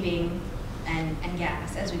heating and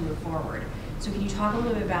gas as we move forward. So can you talk a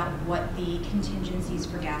little bit about what the contingencies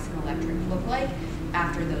for gas and electric look like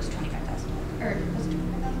after those $25,000, or was it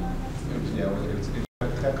 $25,000? Yeah,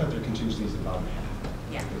 that cut their contingencies about half.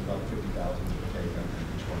 Yeah. It's about $50,000 to take on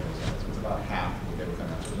each one of those items. So it's about half what they were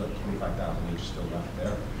coming out. So there's about $25,000 each still left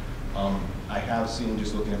there. I have seen,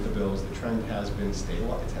 just looking at the bills, the trend has been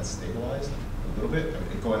stabilized. It has stabilized a little bit,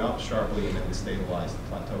 going up sharply, and then it stabilized,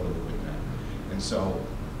 plateaued a little bit now. And so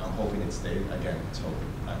I'm hoping it stayed. Again, it's hoping.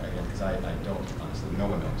 Again, because I don't, honestly, no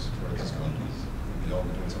one knows where this is going. We all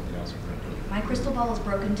been doing something else. My crystal ball is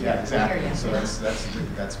broken too. Yeah, exactly. So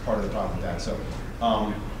that's part of the problem with that. So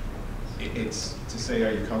it's to say,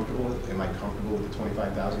 are you comfortable? Am I comfortable with the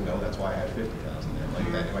 $25,000? No, that's why I had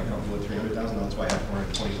 $50,000 there. Am I comfortable with $300,000? No, that's why I had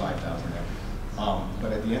 $425,000 there.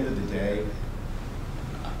 But at the end of the day,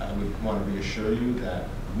 I would want to reassure you that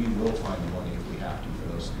we will find the money if we have to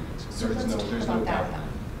for those students. So there's no doubt.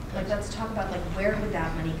 Let's talk about where would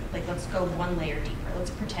that money, let's go one layer deeper.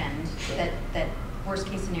 Let's pretend that worst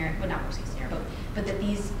case scenario, well, not worst case scenario, but that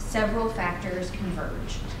these several factors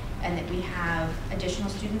converge, and that we have additional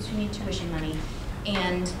students who need tuition money,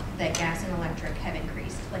 and that gas and electric have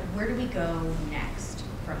increased. Where do we go next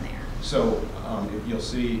from there? So if you'll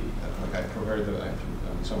see, I prepared you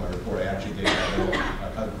saw my report. I actually gave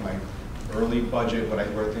my early budget, where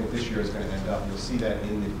I think this year is going to end up. You'll see that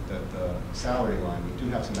in the salary line, we do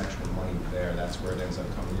have some extra money there. That's where it ends up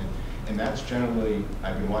coming in. And that's generally,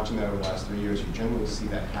 I've been watching that over the last 3 years. You generally see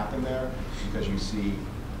that happen there because you see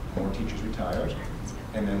more teachers retire,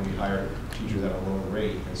 and then we hire teachers at a lower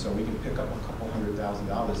rate. And so we can pick up a couple $100,000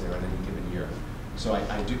 there in any given year. So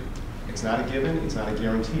I do. It's not a given, it's not a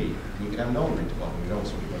guarantee. We could have no one retire. Well, we don't,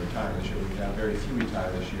 so people retire this year. We could have very few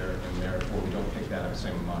retire this year, and therefore we don't pick that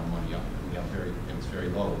same amount of money up. We have it's very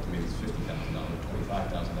low. Maybe it's $50,000,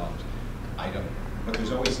 $25,000. But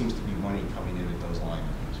there's always seems to be money coming in at those line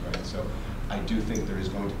items, right? So I do think there is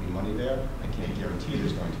going to be money there. I can't guarantee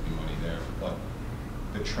there's going to be money there, but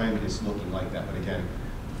the trend is looking like that. But again,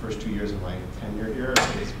 the first 2 years of my tenure here,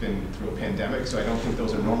 it's been through a pandemic, so I don't think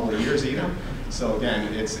those are normal years either. So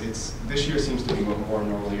again, it's this year seems to be a more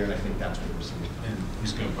normal year, and I think that's what we're seeing. And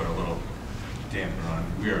he's going to put a little damper on.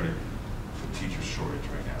 We are in a teacher shortage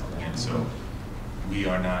right now, and so we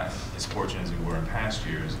are not as fortunate as we were in past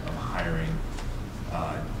years of hiring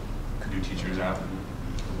new teachers out.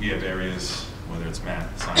 We have areas, whether it's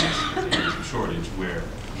math, science, areas of shortage where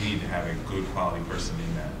we need to have a good quality person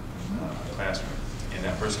in that classroom. And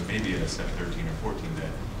that person may be at a set 13 or 14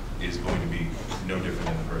 that is going to be no different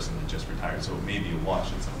than the person that just retired. So it may be a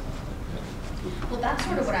wash at some point. Well, that's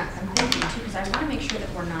sort of what I'm thinking too, because I want to make sure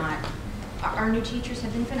that we're not, our new teachers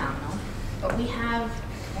have been phenomenal, but we have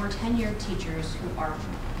more tenured teachers who are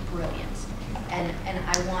brilliant. And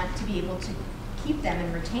I want to be able to keep them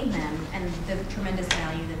and retain them and the tremendous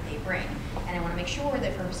value that they bring. And I want to make sure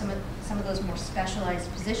that for some of those more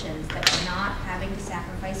specialized positions that we're not having to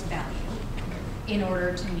sacrifice value in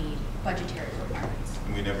order to meet budgetary requirements.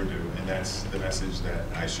 And we never do, and that's the message that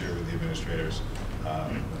I share with the administrators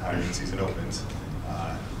when hiring season opens,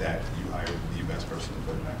 that you hire the best person to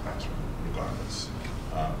put in that classroom, regardless.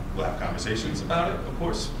 We'll have conversations about it, of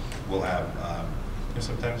course. We'll have,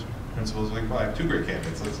 sometimes principals are like, well, I have 2 great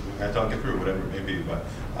candidates, let's talk it through, whatever it may be, but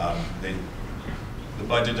the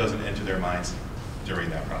budget doesn't enter their minds during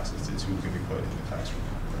that process. It's who can be put in the classroom.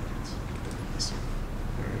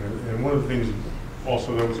 And one of the things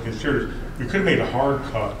also that was considered, we could have made a hard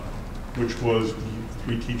cut, which was the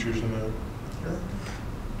 3 teachers and a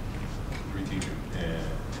 3 teachers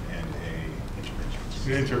and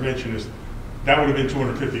an interventionist. That would have been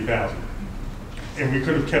 $250,000, and we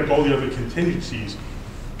could have kept all the other contingencies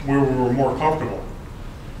where we were more comfortable.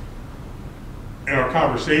 In our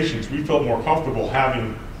conversations, we felt more comfortable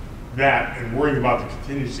having that and worrying about the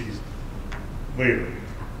contingencies later.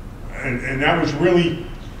 And that was really,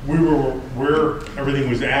 we were where everything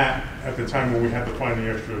was at the time when we had to find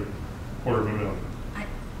the extra $250,000.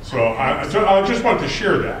 So I just wanted to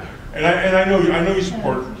share that. And I know you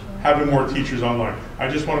support having more teachers online. I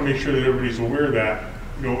just want to make sure that everybody's aware that,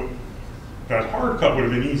 that hard cut would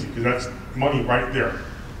have been easy because that's money right there.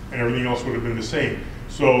 And everything else would have been the same.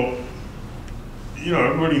 So,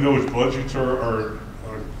 everybody knows budgets are a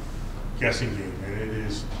guessing game, and it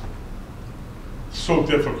is so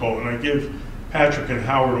difficult. And I give Patrick and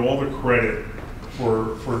Howard all the credit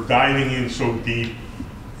for diving in so deep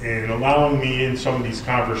and allowing me in some of these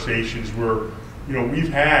conversations where, we've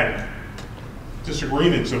had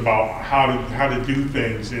disagreements about how to do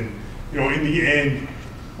things. And, in the end,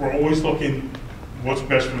 we're always looking what's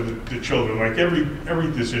best for the children, like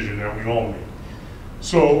every decision that we all make.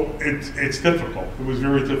 So it's difficult. It was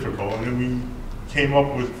very difficult, and then we came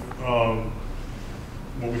up with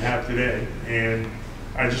what we have today. And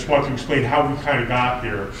I just want to explain how we kind of got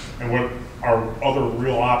there and what our other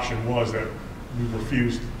real option was that we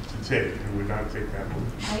refused to take. We would not take that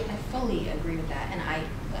move. I fully agree with that, and I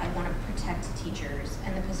want to protect teachers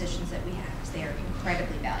and the positions that we have because they are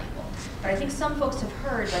incredibly valuable. But I think some folks have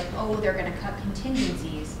heard like, oh, they're going to cut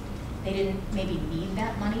contingencies. They didn't maybe need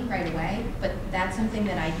that money right away, but that's something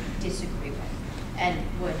that I disagree with and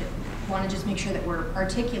would want to just make sure that we're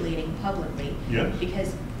articulating publicly. Yes.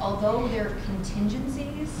 Because although they're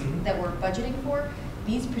contingencies that we're budgeting for,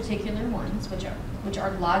 these particular ones, which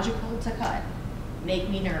are logical to cut, make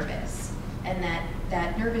me nervous. And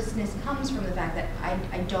that nervousness comes from the fact that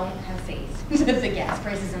I don't have faith that the gas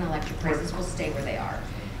prices and electric prices will stay where they are.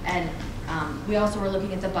 And we also were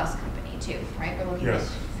looking at the bus company too, right? We're looking at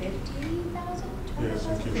 50,000? Yes,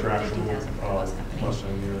 a contractual bus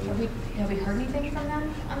company. Have we heard anything from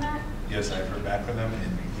them on that? Yes, I've heard back from them,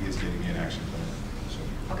 and he is getting me an action plan. So.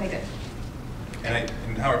 Okay, good.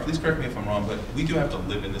 And Howard, please correct me if I'm wrong, but we do have to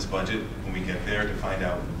live in this budget when we get there to find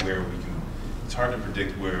out where we can. It's hard to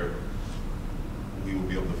predict where we will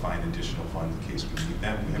be able to find additional funds in case we need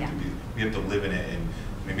them. We have to live in it, and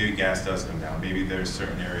maybe gas does come down. Maybe there's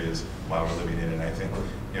certain areas while we're living in it. And I think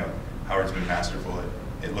Howard's been masterful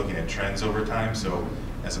at looking at trends over time. So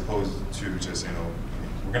as opposed to just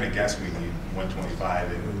we're going to guess we need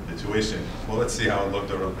 125 in the tuition. Well, let's see how it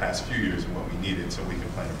looked over the past few years and what we needed, so we can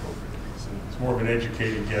plan appropriately. So it's more of an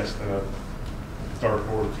educated guess than a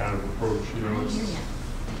dartboard kind of approach.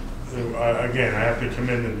 Again, I have to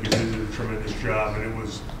commend them because they did a tremendous job, and it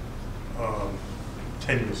was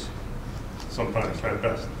tenuous sometimes at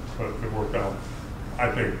best, but it worked out,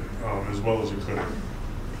 I think, as well as it could have.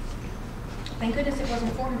 Thank goodness it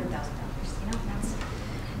wasn't $400,000. That's.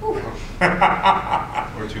 Or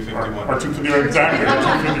 251. Or 251, exactly.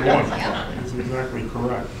 251. That's exactly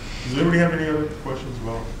correct. Does anybody have any other questions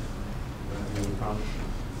about any other comments?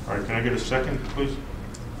 All right, can I get a second, please?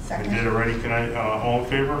 I did already. Can I, all in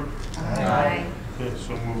favor? Aye. Okay,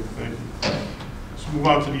 so moved. Thank you. Let's move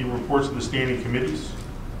on to the reports of the standing committees.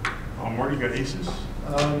 Marty, you got ACES?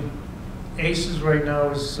 ACES right now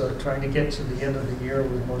is trying to get to the end of the year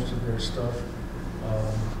with most of their stuff.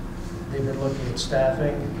 They've been looking at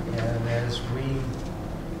staffing, and as we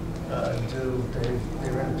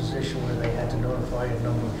they're in a position where they had to notify a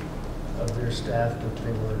number of their staff that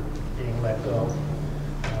they were being let go.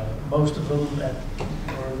 Most of them are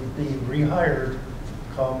being rehired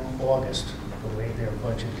come August, the way their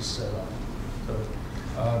budget is set up. So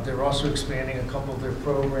they're also expanding a couple of their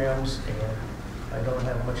programs, and I don't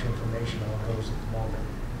have much information on those at the moment.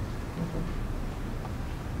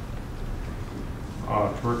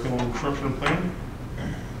 Curriculum instruction and planning?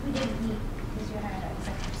 We didn't meet because you had an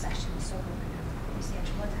executive session, so we're going to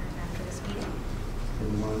reschedule it after this meeting. You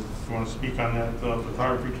want to speak on that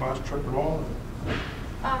photography class trip at all?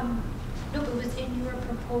 No, it was in your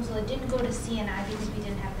proposal. It didn't go to CNI because we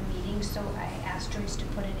didn't have the meeting, so I asked Joyce to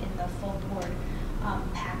put it in the full board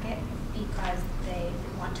packet because they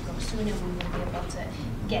want to go soon and we wouldn't be able to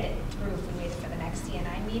get it through if we waited for the next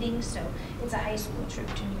CNI meeting. So it's a high school trip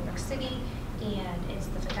to New York City, and it's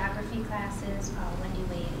the photography classes. Wendy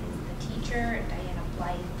Wade is the teacher, Diana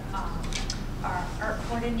Blythe, our art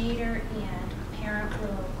coordinator, and a parent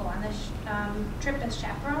will go on this trip as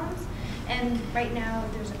chaperones. And right now,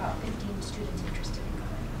 there's about 15 students interested in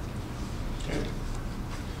going. Okay.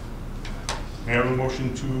 May I have a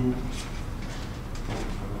motion to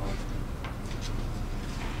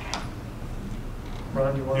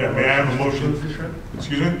Ron, you want may I have a motion? approve the trip?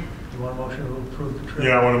 Excuse me? You want a motion to approve the trip?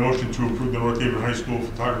 Yeah, I want a motion to approve the North Haven High School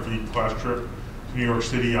photography class trip to New York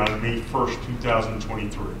City on May 1st,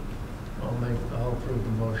 2023. I'll approve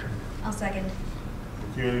the motion. I'll second.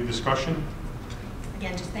 Okay, any discussion?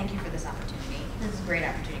 Again, just thank you for this opportunity. This is a great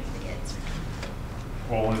opportunity for the kids.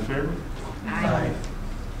 All in favor? Aye.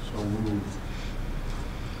 So moved.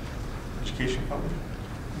 Education Company?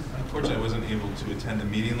 Unfortunately, I wasn't able to attend the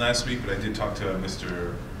meeting last week, but I did talk to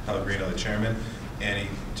Mr. Pellegrino, the chairman, and he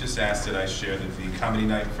just asked that I share that the comedy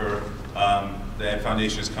night for the Ed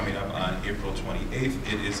Foundation is coming up on April 28th.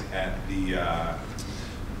 It is at the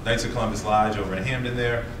Knights of Columbus Lodge over in Hamden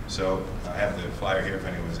there. So I have the flyer here if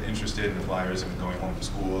anyone's interested, and the flyers have been going home to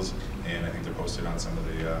schools, and I think they're posted on some of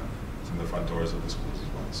the front doors of the schools as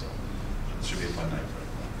well. So it should be a fun night for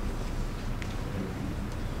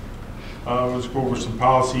everyone. Let's go over some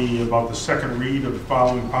policy about the second read of the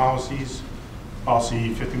following policies.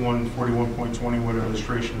 Policy 5141.20, with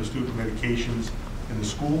administration of student medications in the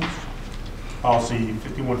schools. Policy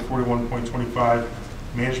 5141.25,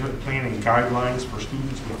 management plan and guidelines for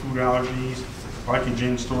students with food allergies,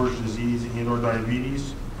 glycogen storage disease, and/or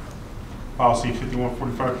diabetes. Policy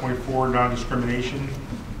 5145.4, non-discrimination.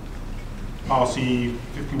 Policy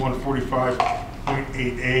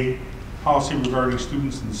 5145.8A, policy regarding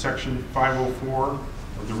students in Section 504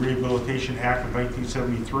 of the Rehabilitation Act of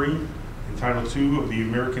 1973 and Title II of the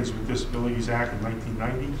Americans with Disabilities Act of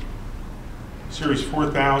 1990. Series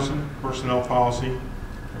 4000, personnel policy,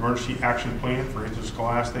 emergency action plan for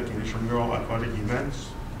interscholastic and intramural athletic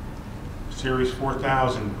events. Series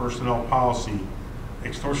 4000, personnel policy,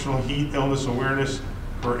 extortional heat illness awareness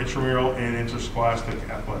for intramural and interscholastic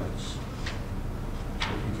athletics. So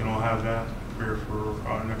if we can all have that prepared for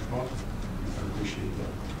next month, I appreciate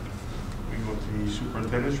that. We go to the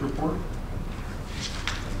superintendent's report.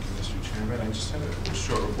 Thank you, Mr. Chairman. I just have a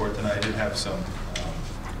short report tonight. I did have some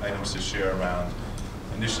items to share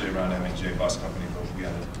initially around M&J Bus Company, but we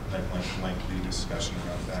had a lengthy discussion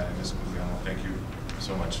around that. And Ms. Guglielmo, thank you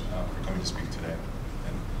so much for coming to speak today.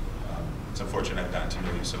 And it's unfortunate I've gotten to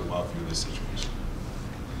know you so well through this situation.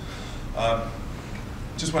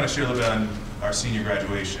 Just want to share a little bit on our senior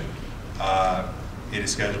graduation. It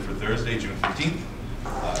is scheduled for Thursday, June 15th.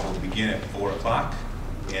 It will begin at 4 o'clock,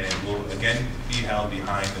 and it will again be held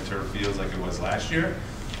behind the turf fields like it was last year.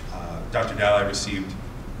 Dr. Dowell received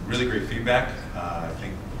really great feedback. I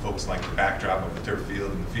think folks like the backdrop of the turf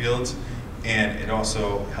field and the fields, and it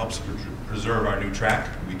also helps preserve our new track.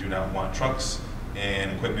 We do not want trucks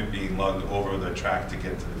and equipment being lugged over the track to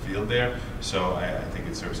get to the field there, so I think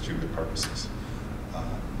it serves two good purposes.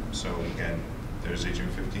 So again, Thursday, June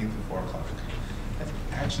 15th at 4 o'clock. That's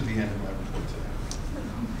actually the end of my report today.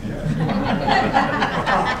 Yeah.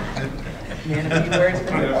 You had a few words? I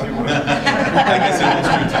guess it was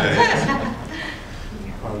true today.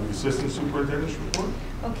 The Assistant Superintendent's report.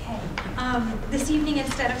 Okay. This evening,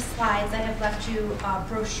 instead of slides, I have left you a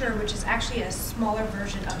brochure, which is actually a smaller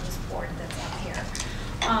version of this board that's up here.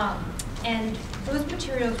 And those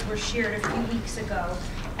materials were shared a few weeks ago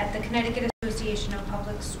at the Connecticut Association of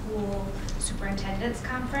Public School Superintendents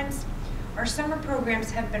Conference. Our summer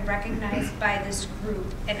programs have been recognized by this group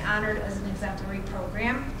and honored as an exemplary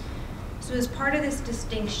program. So as part of this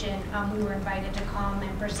distinction, we were invited to come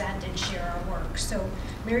and present and share our work. So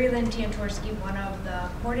Mary Lynn Tantorsky, one of the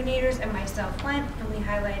coordinators, and myself went, and we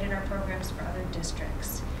highlighted our programs for other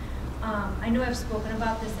districts. I know I've spoken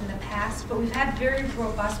about this in the past, but we've had very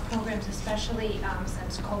robust programs, especially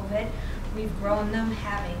since COVID. We've grown them,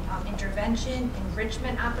 having intervention,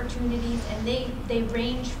 enrichment opportunities, and they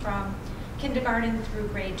range from kindergarten through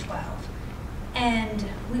grade 12. And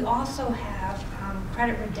we also have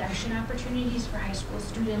credit redemption opportunities for high school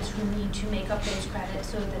students who need to make up those credits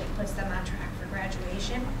so that it puts them on track for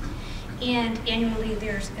graduation. And annually,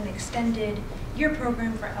 there's an extended year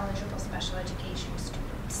program for eligible special education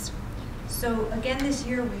students. So again, this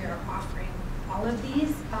year we are offering all of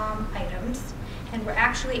these items, and we're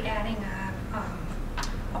actually adding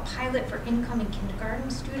a pilot for incoming kindergarten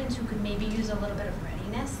students who could maybe use a little bit of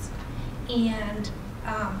readiness, and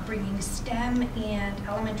bringing STEM and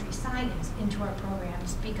elementary science into our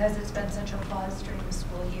programs because it's been such a buzz during the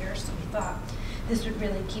school year, so we thought this would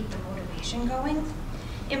really keep the motivation going.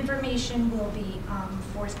 Information will be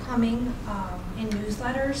forthcoming in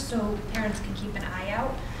newsletters so parents can keep an eye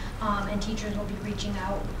out, and teachers will be reaching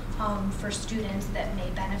out for students that may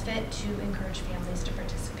benefit to encourage families to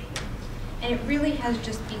participate. And it really has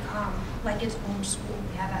just become like its own school.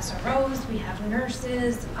 We have SROs, we have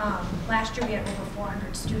nurses. Last year we had over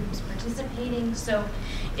 400 students participating, so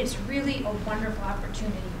it's really a wonderful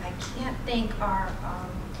opportunity. I can't thank our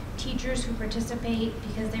teachers who participate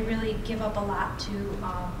because they really give up a lot to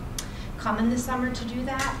come in the summer to do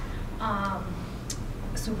that.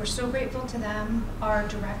 So we're so grateful to them. Our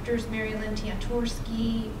directors, Mary Lynn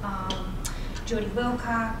Tantorsky, Jody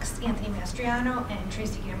Wilcox, Anthony Mastriano, and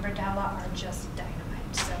Tracy Gambardella are just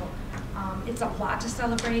dynamite. So it's a lot to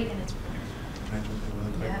celebrate, and it's wonderful. Can I jump in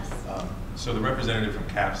really quick? Yes. So the representative from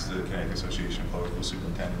CAPS, the Connecticut Association of Public School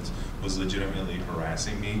Superintendents, was legitimately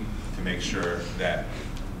harassing me to make sure that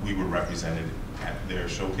we were represented at their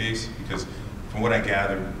showcase, because from what I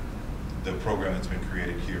gathered, the program that's been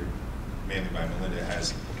created here, mainly by Melinda,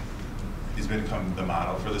 has become the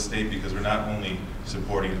model for the state, because we're not only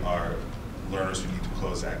supporting our learners who need to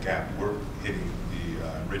close that gap, we're hitting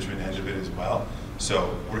the enrichment edge of it as well.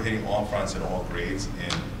 So we're hitting all fronts at all grades,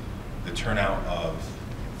 and the turnout of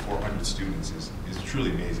 400 students is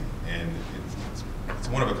truly amazing. And it's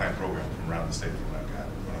a one-of-a-kind program from around the state from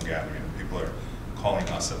what I'm gathering. People are calling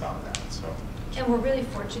us about that. So. And we're really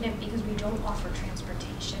fortunate because we don't offer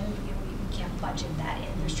transportation. You know, we can't budget that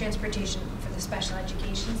in. There's transportation for the special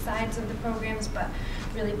education sides of the programs, but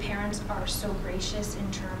really parents are so gracious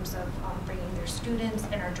in terms of bringing their students,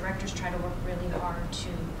 and our directors try to work really hard to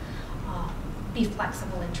be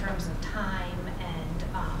flexible in terms of time and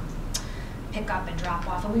pick up and drop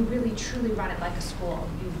off. And we really truly run it like a school.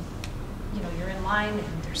 You know, you're in line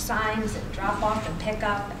and there's signs and drop off and pick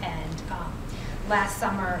up. And last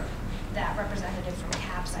summer, that representative from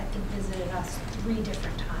CAPS, I think, visited us 3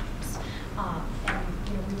 different times. And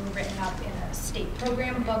you know, we were written up in a state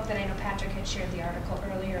program book that I know Patrick had shared the article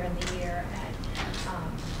earlier in the year, and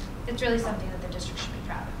it's really something that the district should be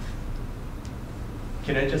proud of.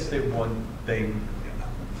 Can I just say one thing?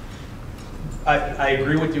 I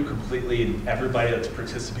agree with you completely, and everybody that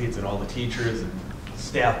participates, and all the teachers and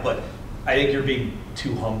staff, but I think you're being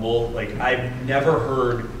too humble. Like, I've never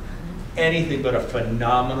heard anything but a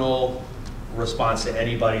phenomenal response to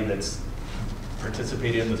anybody that's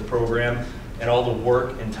participated in this program, and all the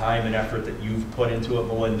work and time and effort that you've put into it,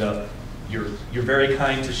 Melinda. You're very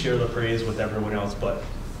kind to share the praise with everyone else, but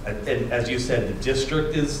and as you said, the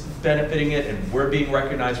district is benefiting it, and we're being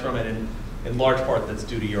recognized from it, and in large part that's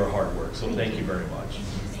due to your hard work. So thank you very much.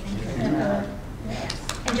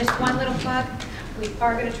 And just one little plug, we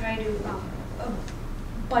are going to try to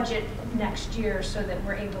budget next year so that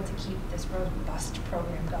we're able to keep this robust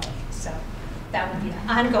program going. So that will be an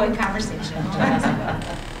ongoing conversation.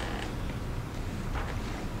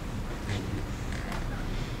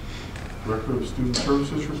 Director of Student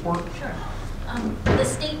Services report. Sure. The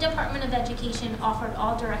State Department of Education offered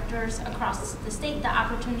all directors across the state the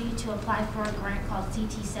opportunity to apply for a grant called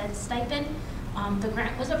CT SED stipend. The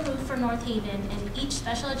grant was approved for North Haven, and each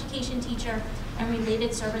special education teacher and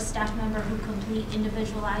related service staff member who complete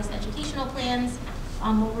individualized educational plans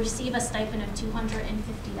will receive a stipend of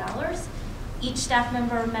 $250. Each staff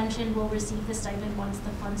member mentioned will receive the stipend once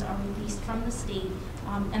the funds are released from the state.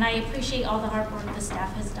 And I appreciate all the hard work the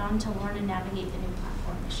staff has done to learn and navigate the new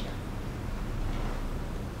platform this year.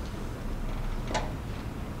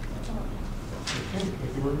 Okay,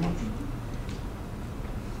 thank you very much.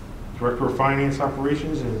 Director of Finance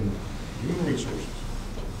Operations and Human Resources.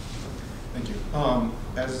 Thank you.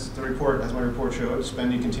 As my report showed,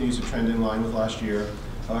 spending continues to trend in line with last year.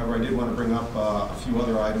 However, I did want to bring up a few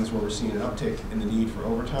other items where we're seeing an uptick in the need for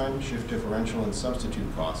overtime, shift differential, and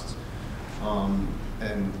substitute costs.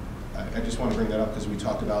 And I just want to bring that up because we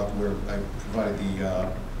talked about where I provided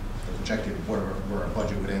the projected where our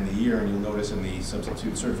budget would end the year, and you'll notice in the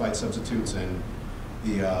certified substitutes and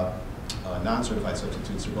the non-certified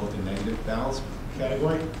substitutes are both in negative balance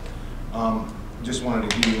category. Just wanted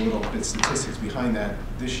to give you a little bit of statistics behind that.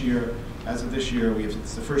 This year, as of this year,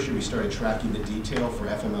 it's the first year we started tracking the detail for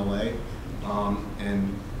FMLA,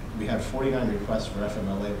 and we had 49 requests for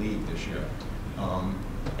FMLA leave this year.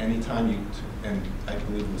 And I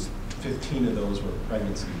believe it was 15 of those were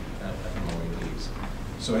pregnancy FMLA leaves.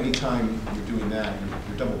 So anytime you're doing that,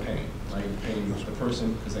 you're double paying, right? You're paying the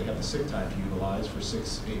person because they have the sick time to utilize for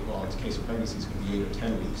 6, 8, well, in the case of pregnancies, it can be 8 or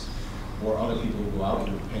 10 weeks. Or other people who go out and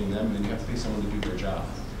you're paying them, and then you have to pay someone to do their job.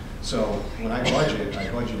 So when I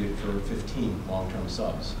budgeted for 15 long-term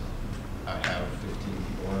subs. I have 15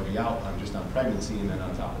 people already out. I'm just on pregnancy, and then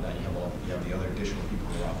on top of that, you have the other additional people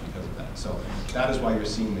who are out because of that. So that is why you're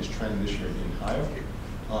seeing this trend this year being higher.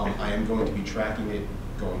 I am going to be tracking it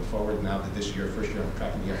going forward now that this year, first year, I'm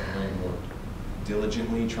tracking the FMLA more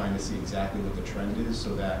diligently, trying to see exactly what the trend is,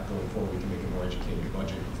 so that going forward we can make a more educated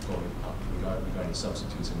budget going up regarding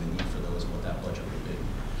substitutes and the need for those and what that budget would be.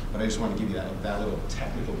 But I just want to give you that little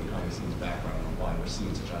technical behind the scenes background on why we're seeing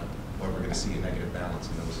why we're going to see a negative balance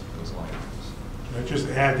in those line items. Can I just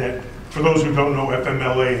add that for those who don't know,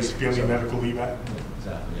 FMLA is Family Medical Leave Act.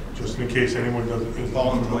 Exactly. Just in case anyone doesn't.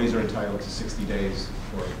 All employees are entitled to 60 days,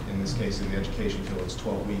 or in this case, in the education field, it's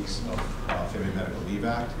 12 weeks of Family Medical Leave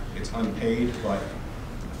Act. It's unpaid, but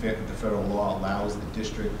the federal law allows the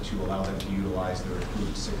district to allow them to utilize their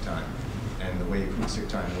accrued sick time. And the way accrued sick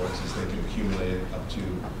time works is they can accumulate it up to,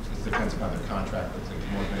 it depends upon their contract, but in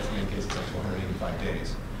many cases up to 185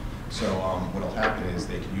 days. So what will happen is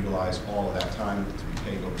they can utilize all of that time to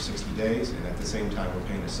be paid over 60 days, and at the same time we're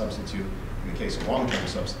paying a substitute. In the case of long-term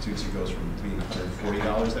substitutes, it goes from being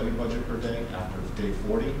 $140 that we budget per day after day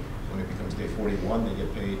 40. When it becomes day 41, they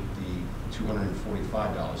get paid the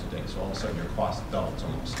 $245 a day. So all of a sudden your cost doubles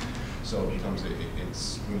almost. So it becomes,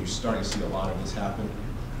 it's when you're starting to see a lot of this happen,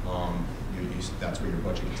 that's where your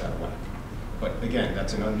budget gets out of whack. But again,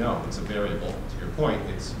 that's an unknown. It's a variable. To your point,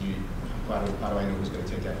 how do I know who's going to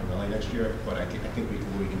take FMLA next year? But I think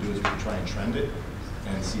what we can do is we can try and trend it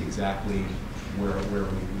and see exactly where we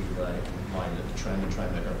line the trend and try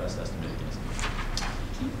and make our best estimate against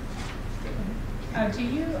it. Do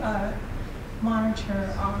you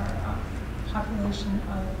monitor our population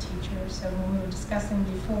of teachers? So when we were discussing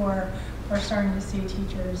before, we're starting to see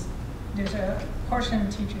teachers, there's a portion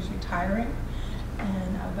of teachers retiring,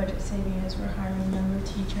 and budget saving is we're hiring younger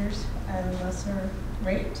teachers at a lesser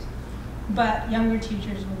rate, but younger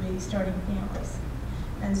teachers will be starting families.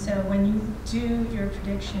 And so when you do your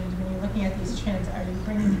predictions, when you're looking at these trends, are you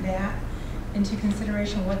bringing that into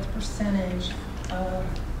consideration? What the percentage of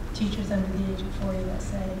teachers under the age of 40, let's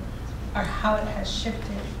say, or how it has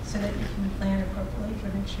shifted so that you can plan appropriately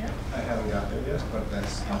for next year? I haven't got there yet, but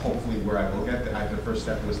that's hopefully where I will get. The first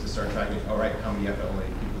step was to start tracking, all right, how many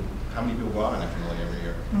people go out on FMLA every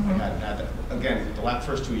year? Mm-hmm. I had that. Again, the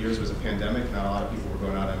first 2 years was a pandemic. Not a lot of people were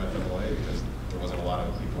going out on FMLA because there wasn't a lot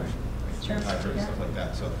of people and stuff like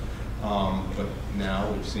that. So, but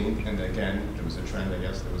now we've seen, and again, there was a trend. I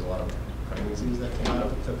guess there was a lot of pregnancies that came out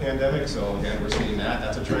of the pandemic. So again, we're seeing that.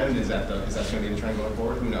 That's a trend. Is that going to be the trend going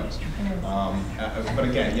forward? Who knows? But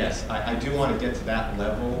again, yes, I do want to get to that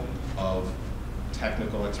level of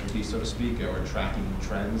technical expertise, so to speak, or tracking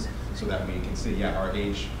trends, so that we can see, yeah,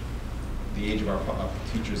 the age of our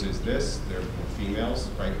teachers is this. They're more females,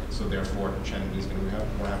 right? So therefore, the trend is going to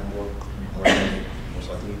have more most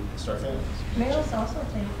likely start families. Males also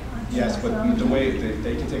take. Yes, but the way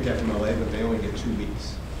they can take FMLA, but they only get 2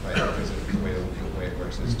 weeks, right? Because of the way it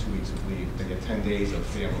works is 2 weeks of leave. They get 10 days of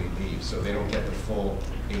family leave, so they don't get the full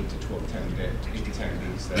 8 to 10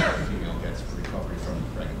 weeks that a female gets for recovery from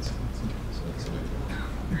pregnancy. So that's the way it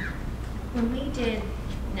works. When we did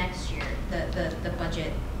next year, the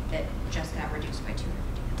budget that just got reduced by 200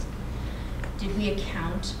 days, did we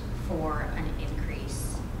account for an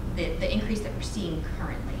increase, the increase that we're seeing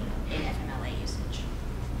currently in FMLA usage?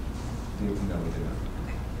 No, we did not.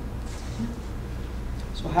 Okay.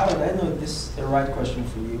 So Howard, I know this is the right question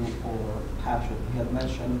for you or Patrick. You had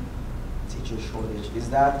mentioned teacher shortage. Is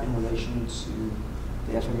that in relation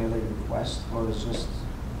to the FMLA request, or is just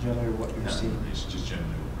generally what you're seeing? It's just generally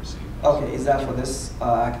what we're seeing. Okay, is that for this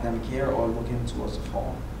academic year or looking towards the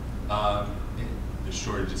fall? The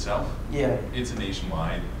shortage itself? Yeah. It's a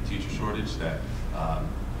nationwide teacher shortage that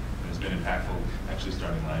has been impactful. Actually,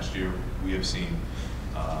 starting last year, we have seen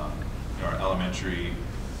our elementary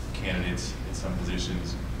candidates in some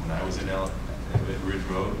positions. When I was at Ridge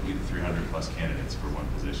Road, we had 300 plus candidates for one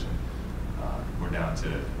position. We're down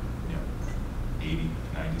to 80,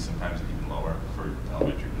 90, sometimes even lower for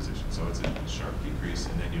elementary positions. So it's a sharp decrease.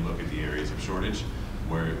 And then you look at the areas of shortage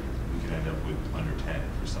where we could end up with under 10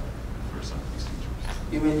 for some of these teachers.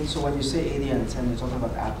 You mean, so when you say 80 and 10, you're talking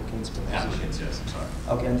about applicants per position? Applicants, yes, I'm sorry.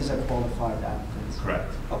 Okay, and these are qualified applicants?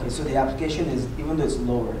 Correct. Okay, so the application is, even though it's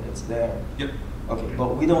lower, it's there? Yep. Okay,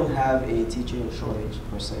 but we don't have a teacher shortage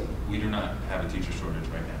per se? We do not have a teacher shortage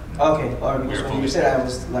right now. No. Okay, all right, because when you said, I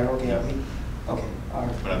was like, okay, okay, all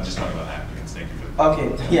right. But I'm just talking about applicants, thank you for that. Okay,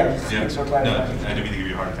 yeah, thanks for clarifying. No, I didn't mean to give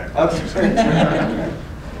you a heart attack. Okay.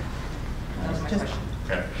 That was my Just- question.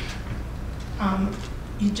 Okay.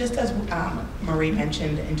 Just as Marie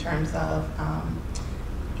mentioned in terms of,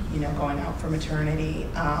 going out for maternity,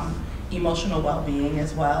 emotional well-being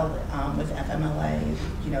as well with FMLA,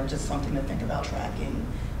 just something to think about tracking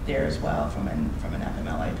there as well from an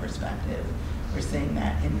FMLA perspective. We're seeing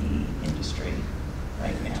that in the industry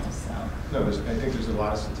right now, so. No, I think there's a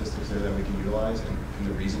lot of statistics there that we can utilize and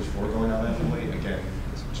the reasons for going out FMLA. Again,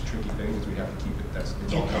 it's a tricky thing because we have to keep it, it's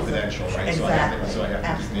all confidential, right? Exactly. So I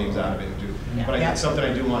have to keep names out of it and do. Yeah. But it's something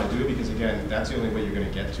I do want to do because again, that's the only way you're going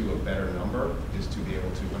to get to a better number is to be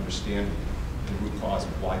able to understand the root cause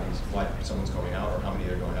of why someone's going out or how many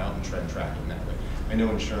are going out and trend tracking that way. I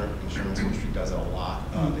know insurance industry does it a lot.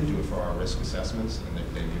 They do it for our risk assessments and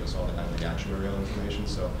they give us all the actuarial information.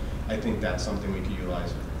 So I think that's something we can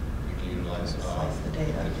utilize. The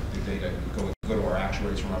data. Go to our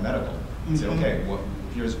actuaries from our medical and say, okay,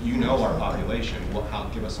 here's our population.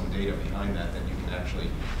 Give us some data behind that you can actually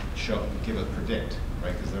predict,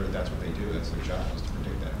 right? Because that's what they do. That's their job is to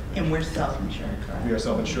predict that. And we're self-insured, correct? We are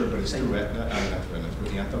self-insured, but it's through Aetna,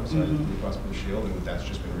 through Anthem, so Blue Cross Blue Shield, and that's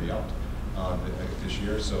just been re-upped this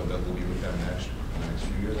year. So that we'll be with them in the next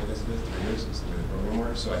few years, I guess it is, 3 years. It's the way the program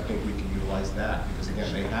works. So I think we can utilize that because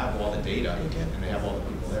again, they have all the data and they have all the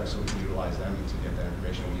people there, so we can utilize them to get that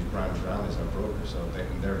information. We use Brown & Brown as our broker, so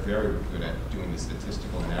they're very good at doing the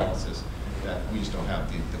statistical analysis that we just don't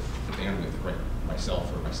have the bandwidth, right,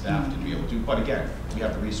 myself or my staff to be able to do. But again, we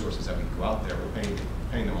have the resources that we can go out there. We're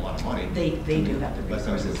paying them a lot of money. They do have the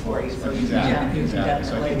resources for you. So exactly. So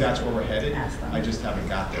I think that's where we're headed. I just haven't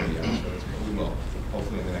got there yet. So we will,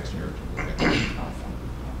 hopefully in the next year or two. We'll get there. Awesome.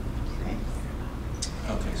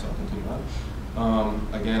 Okay, so I'll continue on.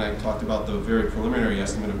 Again, I talked about the very preliminary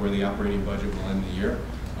estimate of where the operating budget will end the year.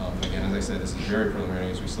 Again, as I said, this is very preliminary,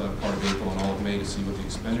 as we still have part of April and all of May to see what the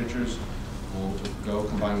expenditures will go,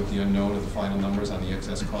 combined with the unknown of the final numbers on the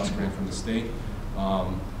excess cost grant from the state.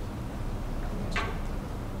 And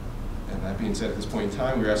that being said, at this point in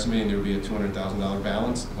time, we're estimating there will be a $200,000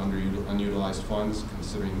 balance of unutilized funds,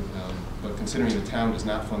 but considering the town does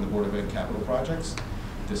not fund the Board of Ed capital projects,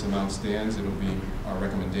 this amount stands. It will be our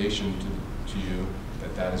recommendation to you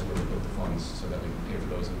that is where we put the funds so that we can pay for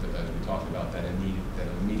those that as we talked about, that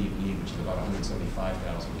immediate need, which is about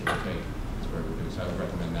 $175,000 give or take, is where we do. So I would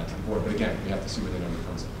recommend that to the board. But again, we have to see where the number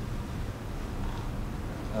comes in.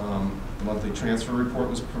 The monthly transfer report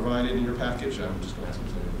was provided in your package. I'm just going to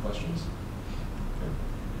answer any questions. Okay.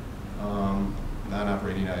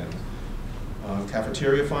 Non-operating items.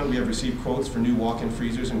 Cafeteria fund, we have received quotes for new walk-in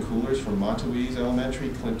freezers and coolers from Montouise Elementary,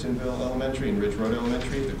 Clintonville Elementary, and Ridge Road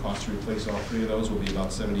Elementary. The cost to replace all 3 of those will be about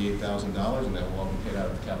 $78,000, and that will all be paid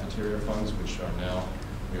out of the cafeteria funds, which are now,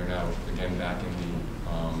 we are now again back in the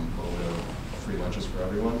mode of free lunches for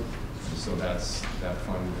everyone. And so that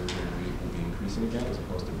fund will be increasing again as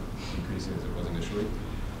opposed to decreasing as it was initially.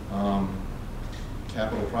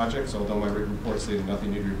 Capital projects, although my written report stated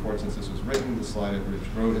nothing new to report since this was written, the slide at Ridge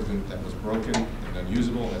Road that was broken and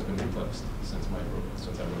unusable has been replaced since I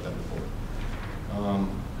wrote that report.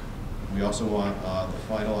 We also want the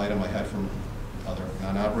final item I had from other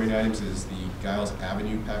non-operating items is the Giles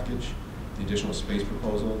Avenue package, the additional space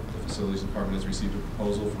proposal. The facilities department has received a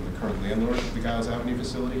proposal from the current landlord of the Giles Avenue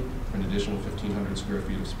facility for an additional 1,500 square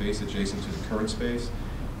feet of space adjacent to the current space,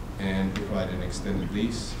 and provide an extended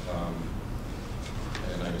lease.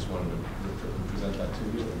 And I just wanted to present that to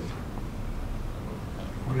you.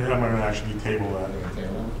 I'm going to actually table that. I'm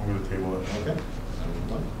going to table it. Okay.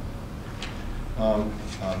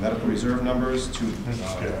 Medical reserve numbers to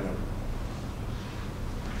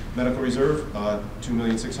medical reserve,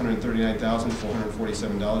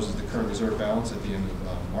 $2,639,447 is the current reserve balance at the end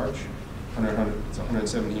of March. It's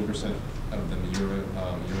 117% of the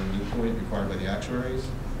year-end point required by the actuaries.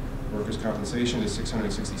 Workers' compensation is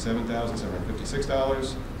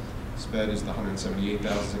 $667,756. SPED is the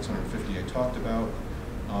 $178,650 I talked about.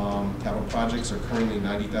 Capital projects are currently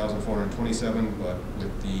 $90,427, but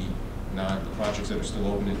with the projects that are still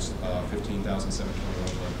open, it's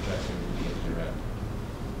 $15,721 projecting will be at year end.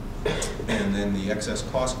 And then the excess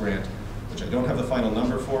cost grant, which I don't have the final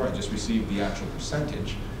number for, I just received the actual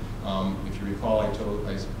percentage. If you recall, I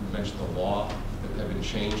mentioned the law that had been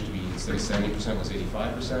changed to be, instead of 70% was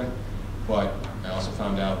 85%, but I also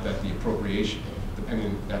found out that the appropriation,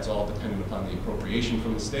 that's all dependent upon the appropriation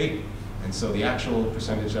from the state, and so the actual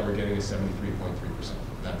percentage that we're getting is 73.3%.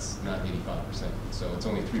 That's not 85%, so it's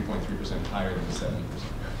only 3.3% higher than the 70%.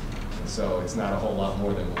 And so it's not a whole lot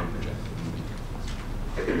more than what we projected.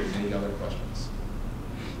 Any other questions?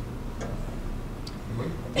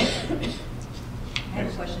 I have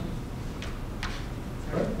a question.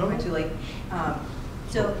 Sorry, we're too late.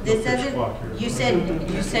 So this doesn't, you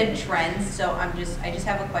said trends, so I just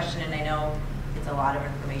have a question, and I know it's a lot of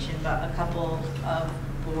information, but a couple of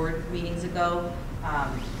board meetings ago,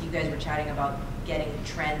 you guys were chatting about getting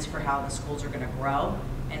trends for how the schools are going to grow,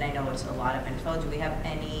 and I know it's a lot of info. Do we have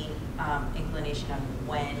any inclination on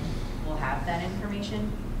when we'll have that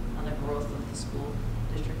information on the growth of the school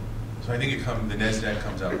district? So I think the NESDAQ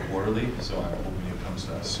comes out quarterly, so I'm hoping it comes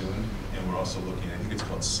to us soon. And we're also looking, I think it's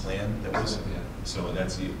called SLAN, so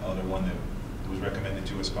that's the other one that was recommended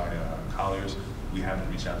to us by Colliers. We haven't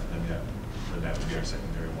reached out to them yet, but that would be our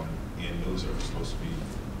secondary one. And those are supposed to be,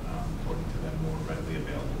 according to them, more readily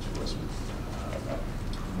available to us with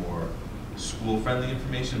more school-friendly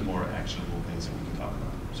information, more actionable things that we can talk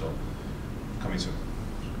about. So, coming soon.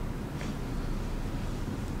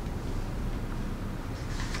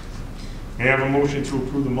 May I have a motion to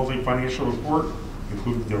approve the monthly financial report,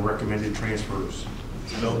 including the recommended transfers?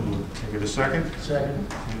 So moved. Can I get a second? Second.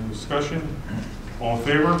 Any discussion? All in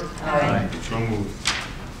favor? Aye. So moved.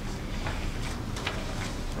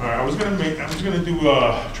 All right, I was gonna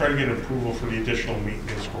try to get approval for the additional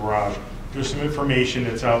maintenance garage. There's some information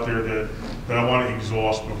that's out there that I want to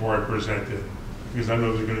exhaust before I present it, because I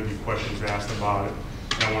know there's going to be questions asked about it,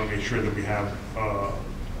 and I want to make sure that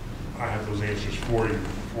I have those answers for you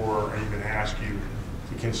before I even ask you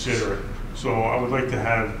to consider it. So I would like to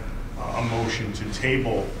have a motion to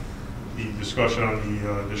table the discussion on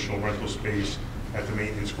the additional rental space at the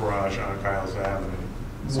maintenance garage on Giles Avenue.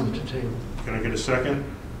 Move to table. Can I get a second?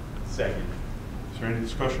 Second. Is there any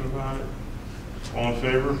discussion about it? All in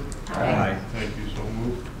favor? Aye. Thank you, so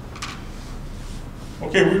moved.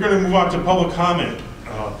 Okay, we're going to move on to public comment.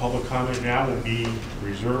 Public comment now will be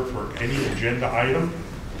reserved for any agenda item.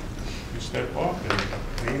 You step up and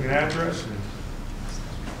name and address, and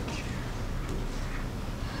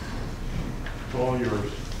it's all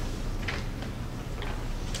yours.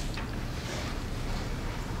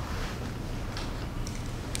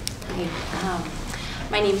 Hi,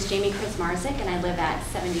 my name is Jamie Krasmarzik, and I live at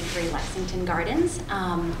 73 Lexington Gardens.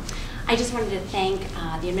 I just wanted to thank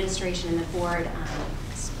the administration and the board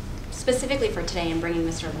specifically for today and bringing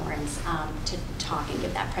Mr. Lawrence to talk and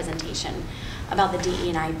give that presentation about the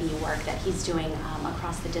DE&IB work that he's doing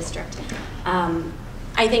across the district.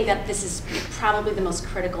 I think that this is probably the most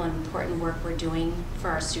critical and important work we're doing for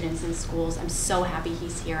our students in schools. I'm so happy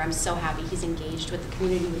he's here. I'm so happy he's engaged with the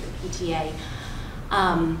community, with the PTA.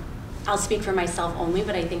 I'll speak for myself only,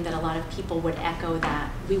 but I think that a lot of people would echo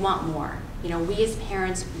that we want more. You know, we as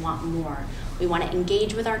parents want more. We want to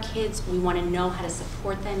engage with our kids. We want to know how to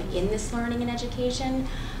support them in this learning and education.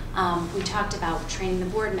 We talked about training the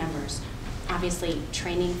board members, obviously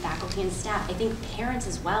training faculty and staff. I think parents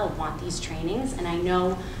as well want these trainings, and I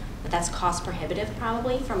know that that's cost prohibitive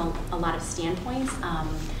probably from a lot of standpoints.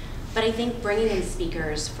 But I think bringing in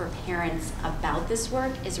speakers for parents about this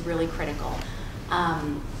work is really critical.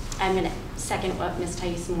 I'm going to second what Ms.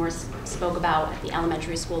 Thais Moore spoke about at the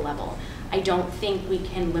elementary school level. I don't think we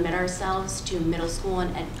can limit ourselves to middle school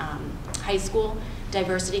and high school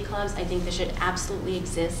diversity clubs. I think they should absolutely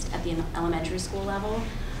exist at the elementary school level.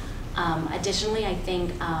 Additionally, I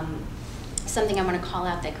think something I want to call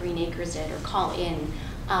out that Green Acres did, or call in,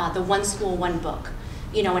 the One School, One Book,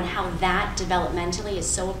 you know, and how that developmentally is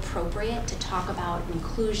so appropriate to talk about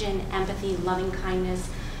inclusion, empathy, loving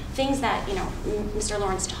kindness, things that, you know, Mr.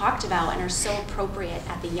 Lawrence talked about and are so appropriate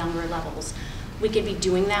at the younger levels. We could be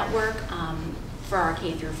doing that work for our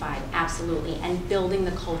K through 5, absolutely, and building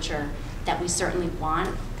the culture that we certainly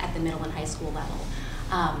want at the middle and high school level.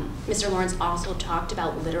 Mr. Lawrence also talked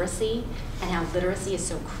about literacy and how literacy is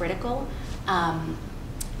so critical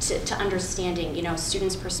to understanding, you know,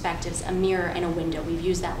 students' perspectives, a mirror and a window. We've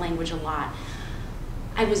used that language a lot.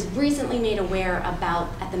 I was recently made aware about,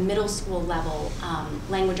 at the middle school level,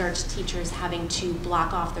 language arts teachers having to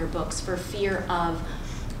block off their books for fear of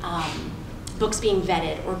books being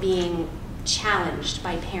vetted or being challenged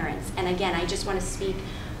by parents. And again, I just want to speak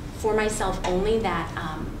for myself only that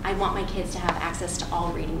I want my kids to have access to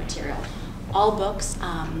all reading material. All books.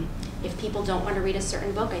 If people don't want to read a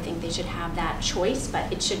certain book, I think they should have that choice,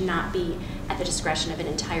 but it should not be at the discretion of an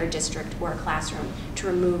entire district or a classroom to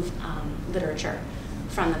remove literature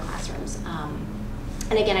from the classrooms.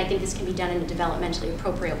 And again, I think this can be done in a developmentally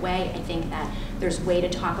appropriate way. I think that there's a way to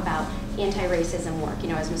talk about anti-racism work, you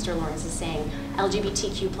know, as Mr. Lawrence is saying,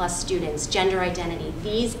 LGBTQ plus students, gender identity.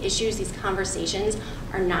 These issues, these conversations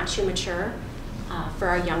are not too mature for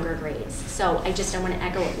our younger grades. So I want to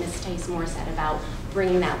echo what Ms. Tice-Moore said about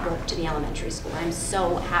bringing that work to the elementary school. I'm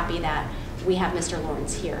so happy that we have Mr.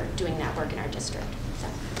 Lawrence here doing that work in our district. So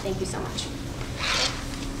thank you so much.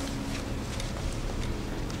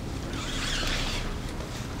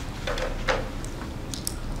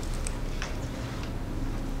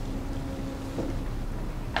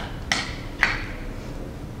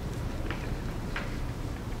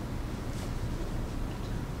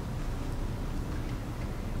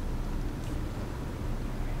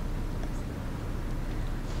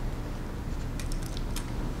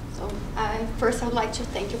 First, I would like to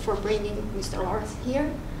thank you for bringing Mr. Lawrence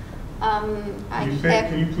here.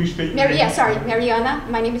 Can you please state your name? Yeah, sorry, Mariana.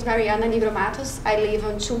 My name is Mariana Nigro Matos. I live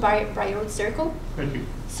on 2 Briarwood Circle. Thank you.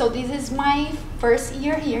 So this is my first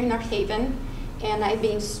year here in North Haven, and I've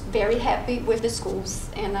been very happy with the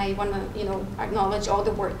schools. And I want to, acknowledge all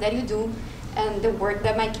the work that you do and the work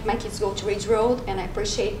that my kids go to Ridge Road, and I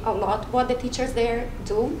appreciate a lot what the teachers there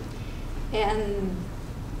do. And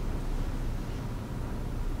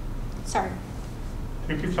sorry.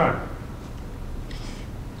 Take your time.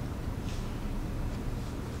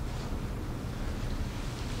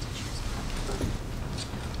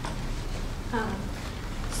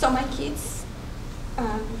 So my kids,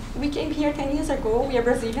 we came here 10 years ago. We are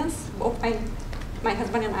Brazilians, both my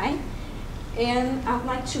husband and I. And I'd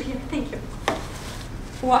like to hear, thank you,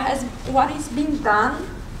 what is being done,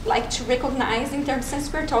 like to recognize in terms,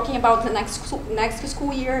 since we're talking about the next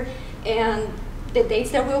school year and the dates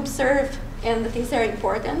that we observe and the things that are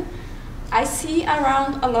important. I see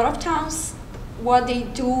around a lot of towns what they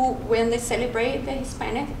do when they celebrate the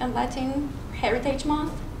Hispanic and Latin Heritage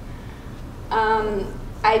Month.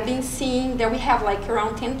 I've been seeing that we have like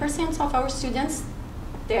around 10% of our students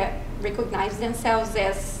that recognize themselves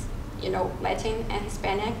as, Latin and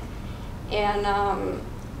Hispanic. And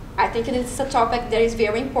I think it is a topic that is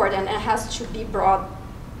very important and has to be brought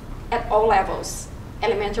at all levels,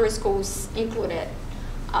 elementary schools included.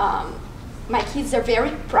 My kids are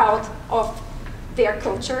very proud of their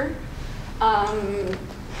culture. My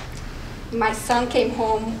son came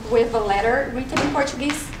home with a letter written in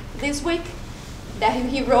Portuguese this week that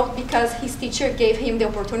he wrote because his teacher gave him the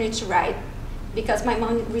opportunity to write, because my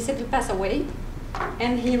mom recently passed away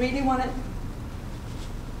and he really wanted.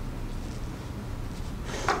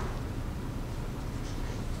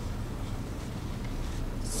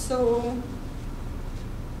 So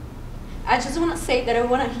I just want to say that I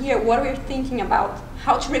want to hear what we're thinking about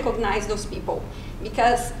how to recognize those people,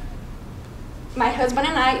 because my husband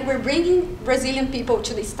and I, we're bringing Brazilian people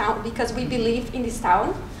to this town because we believe in this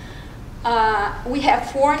town. We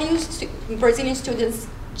have 4 new Brazilian students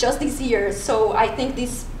just this year, so I think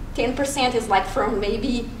this 10% is like from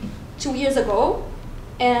maybe 2 years ago.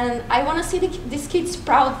 And I want to see these kids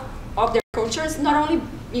proud of their cultures, not only,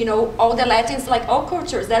 all the Latins, like all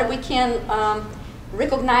cultures, that we can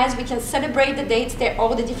recognize, we can celebrate the dates that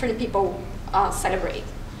all the different people celebrate.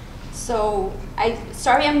 So,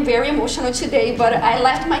 sorry I'm very emotional today, but I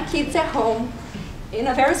left my kids at home in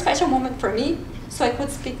a very special moment for me, so I could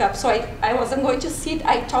speak up. So I wasn't going to sit.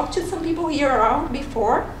 I talked to some people here around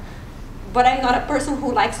before, but I'm not a person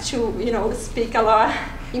who likes to, speak a lot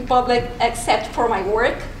in public except for my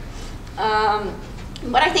work.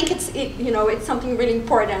 But I think it's something really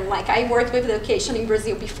important. Like, I worked with education in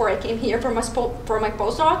Brazil before I came here for my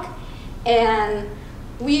postdoc, and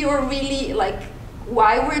we were really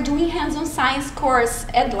while we're doing hands-on science course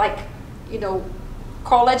at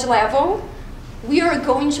college level, we are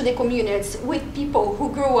going to the communities with people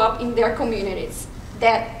who grew up in their communities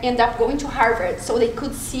that end up going to Harvard, so they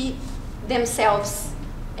could see themselves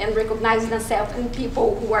and recognize themselves in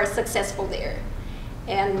people who are successful there.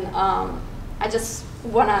 And I just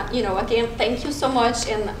wanna, again, thank you so much,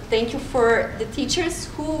 and thank you for the teachers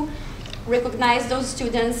who recognize those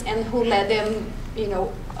students and who let them,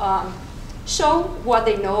 show what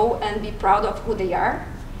they know and be proud of who they are.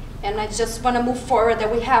 And I just want to move forward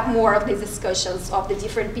that we have more of these discussions of the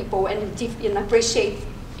different people and appreciate,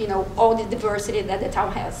 all the diversity that the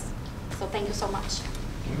town has. So thank you so much.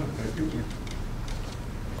 Thank you.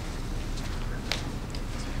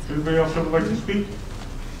 Anybody else that would like to speak?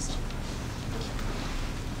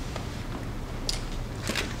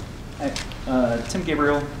 Hi, Tim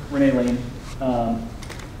Gabriel, Renee Lane.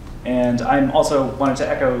 And I'm also wanted to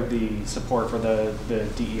echo the support for the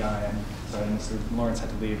DEI. And sorry, Mr. Lawrence had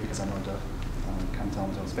to leave because I wanted to kind of tell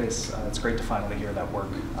him to his face. It's great to finally hear that work.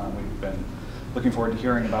 We've been looking forward to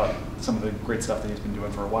hearing about some of the great stuff that he's been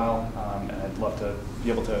doing for a while. And I'd love to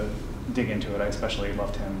be able to dig into it. I especially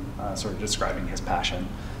loved him sort of describing his passion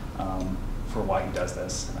for why he does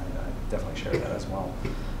this. And I definitely share that as well.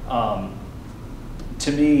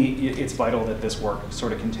 To me, it's vital that this work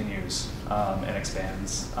sort of continues and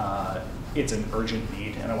expands. It's an urgent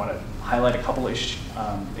need, and I want to highlight a couple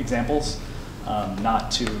examples,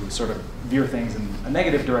 not to sort of veer things in a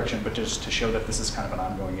negative direction, but just to show that this is kind of an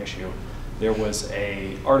ongoing issue. There was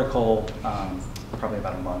an article probably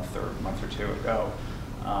about a month or two ago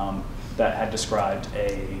that had described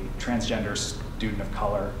a transgender student of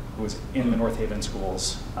color who was in the North Haven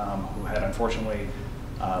schools who had unfortunately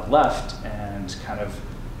left and kind of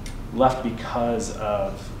left because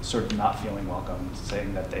of sort of not feeling welcome,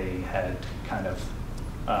 saying that they had kind of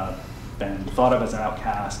been thought of as an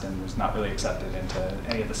outcast and was not really accepted into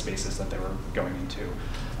any of the spaces that they were going into.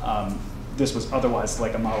 This was otherwise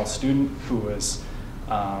like a model student who was,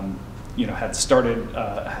 had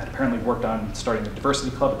apparently worked on starting a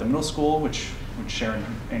diversity club at the middle school, which would share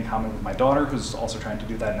in common with my daughter, who's also trying to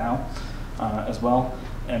do that now as well,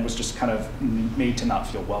 and was just kind of made to not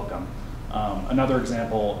feel welcome. Another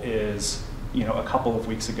example is, a couple of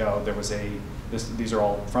weeks ago, there was these are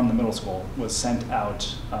all from the middle school, was sent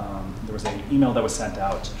out, there was an email that was sent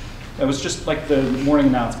out. It was just like the morning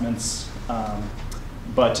announcements,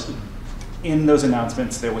 but in those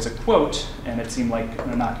announcements there was a quote, and it seemed like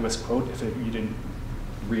an innocuous quote if you didn't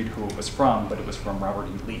read who it was from, but it was from Robert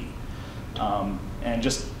E. Lee. And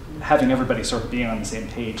just having everybody sort of being on the same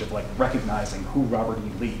page of like recognizing who Robert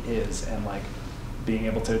E. Lee is and like being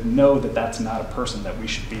able to know that that's not a person that we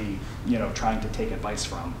should be, trying to take advice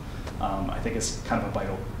from, I think is kind of a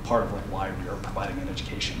vital part of like why we are providing an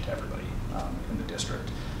education to everybody in the district.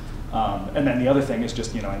 And then the other thing is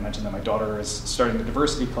just, I mentioned that my daughter is starting the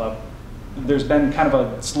diversity club. There's been kind of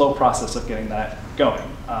a slow process of getting that going.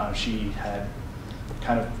 She had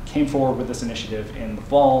kind of came forward with this initiative in the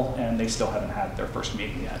fall, and they still haven't had their first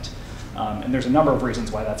meeting yet. And there's a number of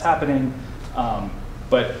reasons why that's happening,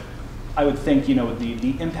 but I would think,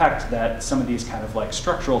 the impact that some of these kind of like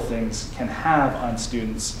structural things can have on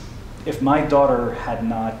students, if my daughter had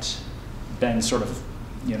not been sort of,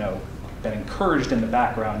 been encouraged in the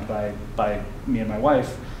background by me and my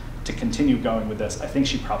wife to continue going with this, I think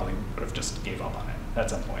she probably would have just gave up on it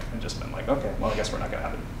at some point and just been like, okay, well, I guess we're not gonna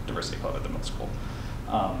have a diversity club at the middle school.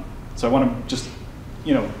 So I want to just,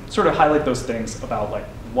 sort of highlight those things about like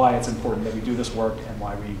why it's important that we do this work and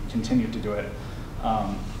why we continue to do it.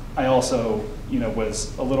 I also,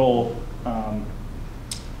 was a little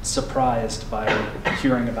surprised by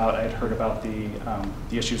hearing about, I had heard about the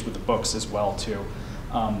issues with the books as well too.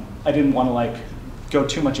 I didn't want to like go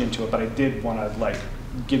too much into it, but I did want to like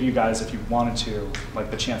give you guys, if you wanted to,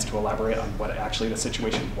 like the chance to elaborate on what actually the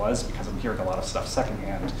situation was, because I'm hearing a lot of stuff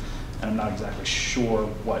secondhand, and I'm not exactly sure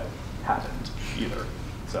what happened either.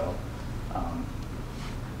 So,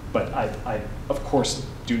 but I of course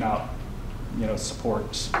do not,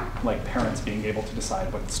 support like parents being able to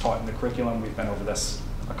decide what's taught in the curriculum. We've been over this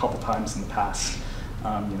a couple times in the past.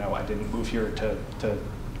 I didn't move here to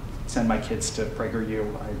send my kids to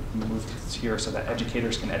PragerU. I moved here so that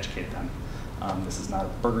educators can educate them. This is not a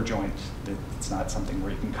burger joint. It's not something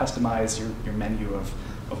where you can customize your menu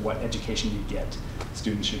of what education you get.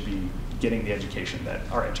 Students should be getting the education that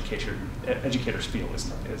our educators feel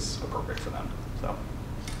is appropriate for them. So,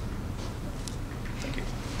 thank you.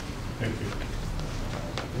 Thank you.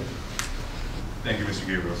 Thank you, Mr.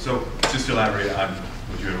 Gabriel. So, just to elaborate on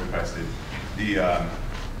what you had requested,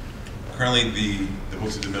 currently the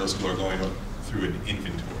books at the middle school are going through an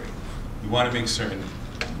inventory. We want to make certain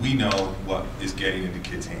we know what is getting into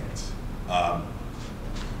kids' hands.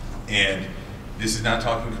 And this is not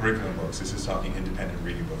talking curriculum books, this is talking independent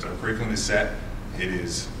reading books. Our curriculum is set,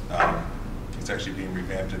 it's actually being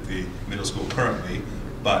revamped at the middle school currently,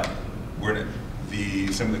 but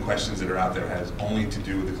some of the questions that are out there has only to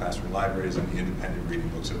do with the classroom libraries and the independent reading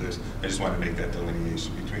books. So I just want to make that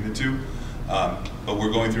delineation between the two. But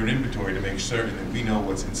we're going through an inventory to make certain that we know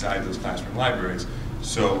what's inside those classroom libraries,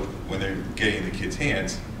 so when they're getting in the kids'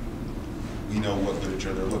 hands, we know what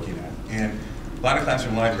literature they're looking at. And a lot of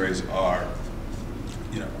classroom libraries are,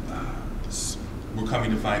 we're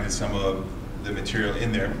coming to find that some of the material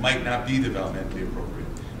in there might not be developmentally appropriate.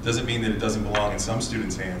 Doesn't mean that it doesn't belong in some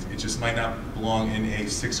students' hands, it just might not belong in a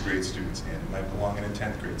 6th grade student's hand, it might belong in a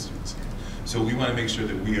 10th grade student's hand. So we want to make sure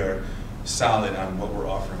that we are solid on what we're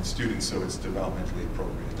offering students so it's developmentally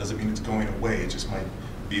appropriate. It doesn't mean it's going away, it just might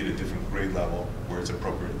be at a different grade level where it's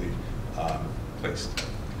appropriately placed.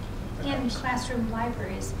 In classroom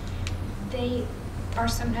libraries, they are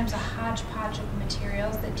sometimes a hodgepodge of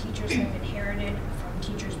materials that teachers have inherited from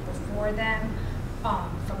teachers before them,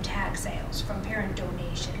 from tag sales, from parent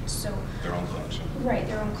donations. So their own collection. Right,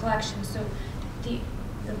 their own collection. So the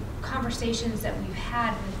conversations that we've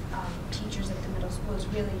had with teachers at the middle school is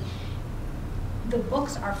really, the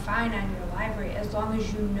books are fine on your library as long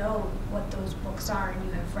as you know what those books are and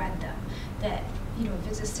you have read them. That, if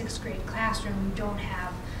it's a 6th grade classroom, you don't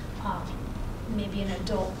have maybe an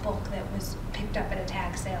adult book that was picked up at a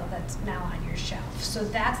tag sale that's now on your shelf. So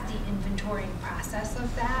that's the inventorying process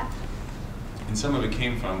of that. And some of it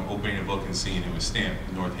came from opening a book and seeing it was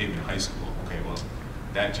stamped North Haven High School. Okay, well,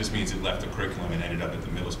 that just means it left the curriculum and ended up at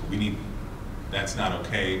the middle school. That's not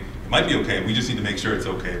okay. It might be okay, we just need to make sure it's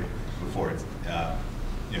okay before it's,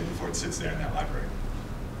 before it sits there in that library.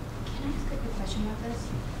 Can I ask a quick question about this?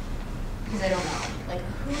 Because I don't know. Like,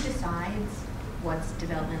 who decides what's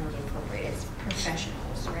developmentally appropriate? It's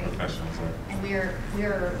professionals, right? Professionals, right. And we're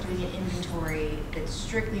doing an inventory that's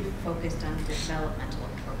strictly focused on developmental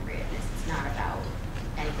appropriateness. It's not about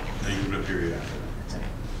anything else. No, you put a period after that. Okay.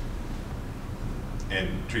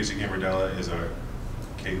 And Tracy Gambardella is our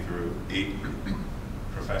K-8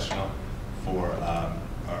 professional for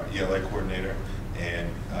our ELA coordinator, and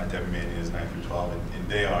Debbie Manning is 9 through 12, and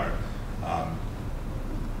they are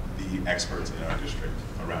the experts in our district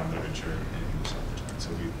around literature and English literature. So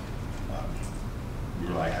we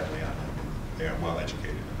rely heavily on them. They are well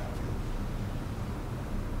educated in that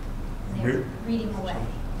field. They're reading away.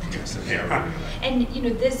 Yes, they are reading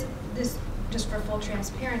away. And this just for full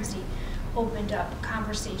transparency, opened up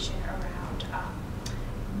conversation around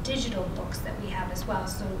digital books that we have as well.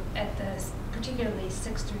 So at the particularly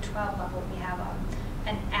 6 through 12 level, we have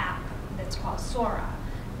an app that's called Sora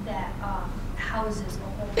that houses a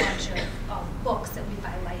whole bunch of books that we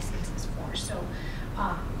buy licenses for. So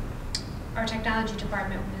our technology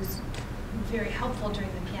department was very helpful during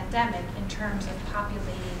the pandemic in terms of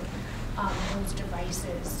populating those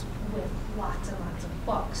devices with lots and lots of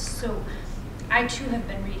books. So I too have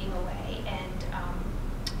been reading away and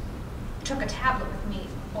took a tablet with me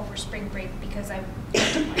over spring break because I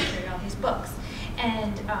didn't want to carry all these books.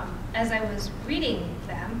 And as I was reading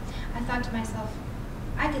them, I thought to myself,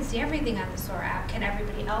 I can see everything on the Sora app. Can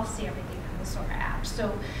everybody else see everything on the Sora app?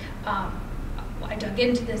 So I dug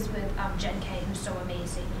into this with Jen Kay, who's so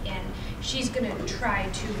amazing, and she's going to try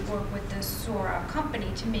to work with the Sora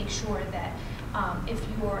company to make sure that if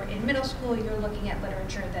you're in middle school, you're looking at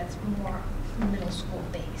literature that's more middle school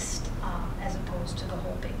based as opposed to the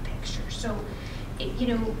whole big picture. So,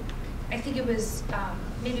 I think it was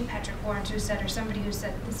maybe Patrick Lawrence who said, or somebody who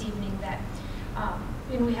said this evening that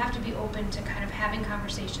we have to be open to kind of having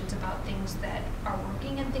conversations about things that are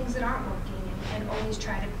working and things that aren't working, and always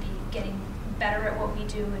try to be getting better at what we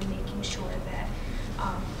do and making sure that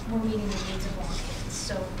we're meeting the needs of all kids.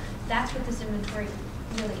 So that's what this inventory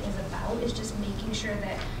really is about, is just making sure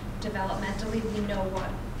that developmentally we know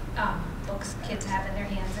what books kids have in their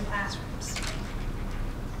hands in classrooms.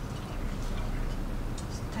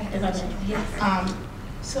 Yes.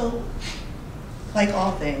 So, like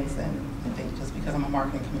all things, and I think just because I'm a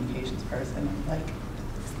marketing communications person, I'm like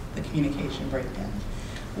the communication breakdown.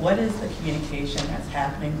 What is the communication that's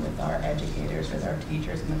happening with our educators, with our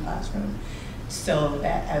teachers in the classroom, so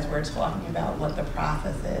that as we're talking about what the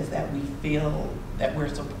process is, that we feel that we're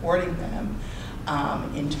supporting them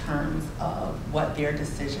in terms of what their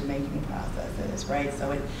decision-making process is, right?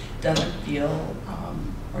 So it doesn't feel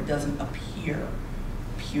or doesn't appear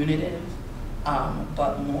punitive,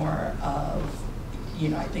 but more of,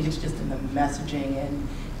 I think it's just in the messaging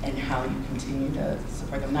and how you continue to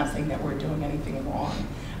support them. I'm not saying that we're doing anything wrong.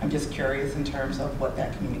 I'm just curious in terms of what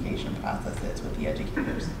that communication process is with the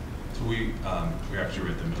educators. So we actually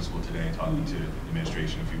were at the middle school today talking to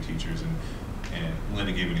administration, a few teachers, and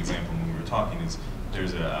Linda gave an example when we were talking.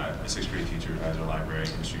 There's a 6th grade teacher who has her library,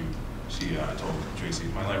 and she told Tracy,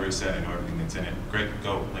 my library's set, I know everything that's in it. Great,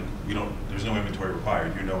 go. Like, there's no inventory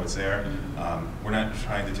required. You know what's there. We're not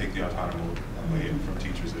trying to take the autonomy away from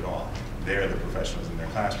teachers at all. They're the professionals in their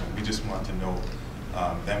classroom. We just want to know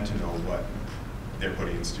them to know what they're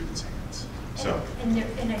putting in students' hands. So.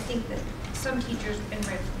 And I think that some teachers, and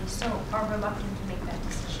rightfully so, are reluctant to make that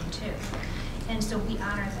decision too. And so we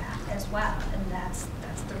honor that as well, and that's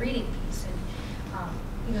the reading piece. And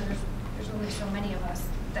you know, there's only so many of us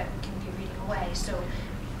that can be reading away, so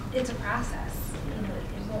it's a process. You know,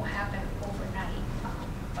 it won't happen overnight,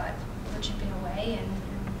 but we're chipping away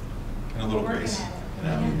and a little working grace. at it.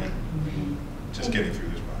 Yeah. Just getting through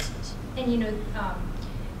this process. And you know,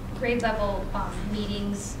 grade level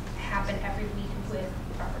meetings happen every week with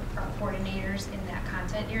our coordinators in that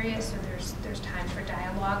content area. So there's time for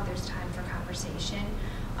dialogue, there's time for conversation.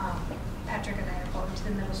 Patrick and I are going to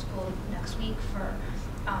the middle school next week for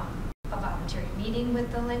a voluntary meeting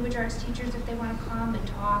with the language arts teachers if they want to come and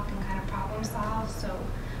talk and kind of problem solve. So.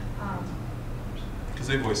 Because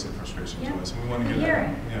they voice their frustration yeah. to us, and we want to get Hear that.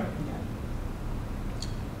 it. Yeah.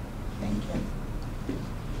 Thank you.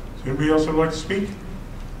 Does anybody else would like to speak?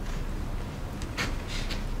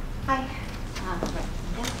 Hi.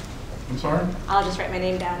 I'm sorry? I'll just write my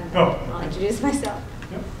name down and Oh. I'll introduce myself.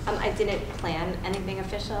 Yep. I didn't plan anything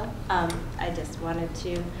official. I just wanted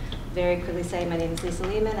to very quickly say my name is Lisa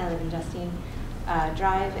Lehman. I live in Justine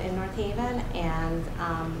Drive in North Haven, and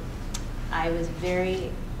I was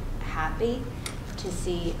very happy to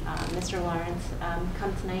see Mr. Lawrence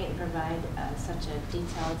come tonight and provide such a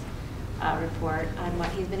detailed report on what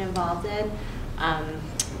he's been involved in.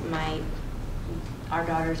 Our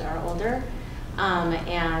daughters are older,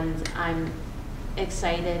 and I'm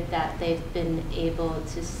excited that they've been able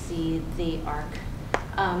to see the arc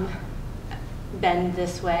bend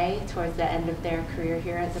this way towards the end of their career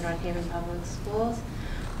here at the North Haven Public Schools.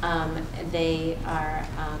 They are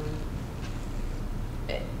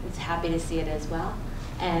happy to see it as well,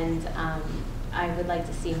 and I would like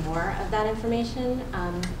to see more of that information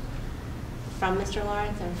from Mr.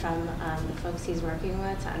 Lawrence and from the folks he's working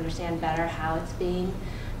with to understand better how it's being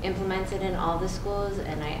implemented in all the schools.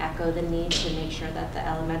 And I echo the need to make sure that the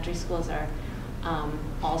elementary schools are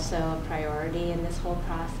also a priority in this whole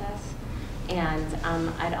process. And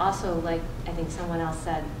I'd also like, I think someone else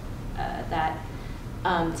said that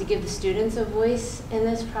to give the students a voice in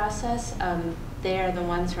this process. They are the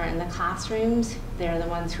ones who are in the classrooms. They're the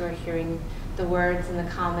ones who are hearing the words and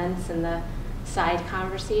the comments and the side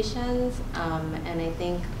conversations, and I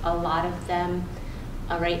think a lot of them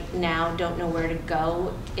right now don't know where to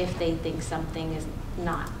go if they think something is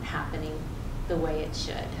not happening the way it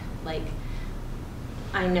should. Like,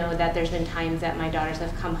 I know that there's been times that my daughters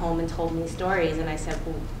have come home and told me stories, and I said,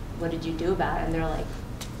 well, what did you do about it? And they're like,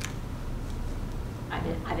 I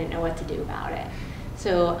didn't know what to do about it.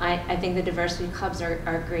 So I think the diversity clubs are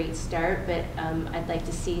a great start, but I'd like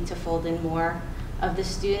to see to fold in more of the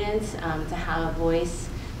students, to have a voice,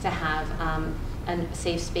 to have a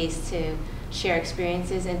safe space to share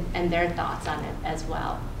experiences and their thoughts on it as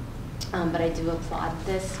well. But I do applaud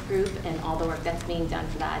this group and all the work that's being done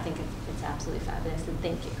for that. I think it's absolutely fabulous, and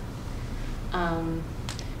thank you.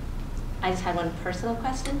 I just had one personal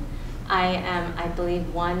question. I am, I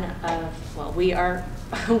believe, we are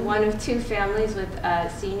one of two families with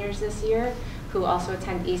seniors this year who also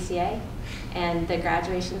attend ECA, and the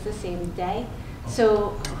graduation's the same day.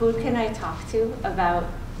 So who can I talk to about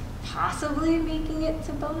possibly making it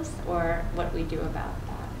to both, or what we do about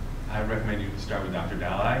that? I recommend you start with Dr.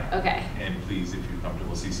 Dalai. Okay. And please, if you're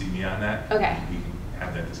comfortable, CC me on that. Okay. We can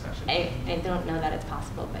have that discussion. I don't know that it's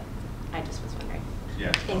possible, but I just was wondering.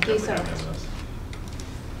 Yeah. Thank you so much.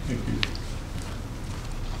 Thank you.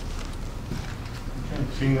 Okay,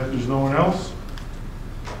 seeing that there's no one else,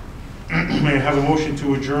 may I have a motion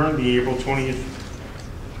to adjourn the April 20th,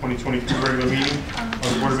 2022 regular meeting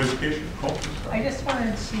of the Board of Education? Cole? I just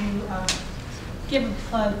wanted to give a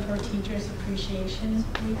plug for Teachers Appreciation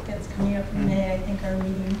Week that's coming up in May. I think our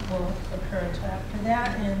meeting will occur until after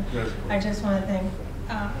that. And I just want to thank,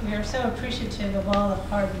 we are so appreciative of all the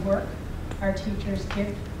hard work our teachers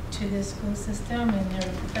give to this school system and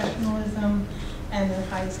their professionalism and their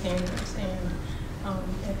high standards. And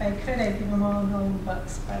if I could, I'd give them all $1 million,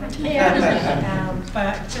 but I can't.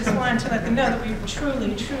 But just wanted to let them know that we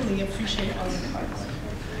truly, truly appreciate all the hard work.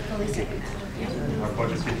 My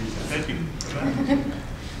pleasure. Thank you.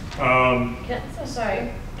 So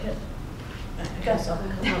sorry. I guess I'll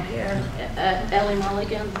come up here. Ellie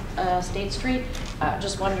Mulligan, State Street.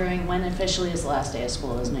 Just wondering when officially is the last day of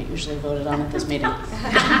school? Isn't it usually voted on at this meeting?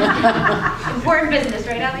 Important business,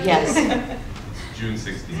 right, Ellie? Yes. June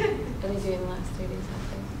 16th. What are you doing the last 3 days, half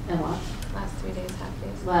days? And what? Last 3 days, half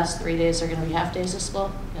days. Last 3 days are going to be half days of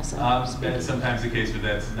school? Yes. That's sometimes the case, but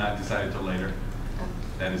that's not decided till later.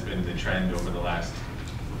 That has been the trend over the last,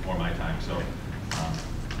 before my time, so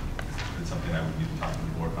it's something I would need to talk to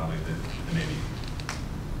the board probably the maybe.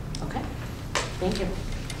 Okay. Thank you.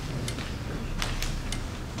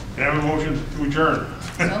 Can I have a motion to adjourn?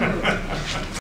 So moved.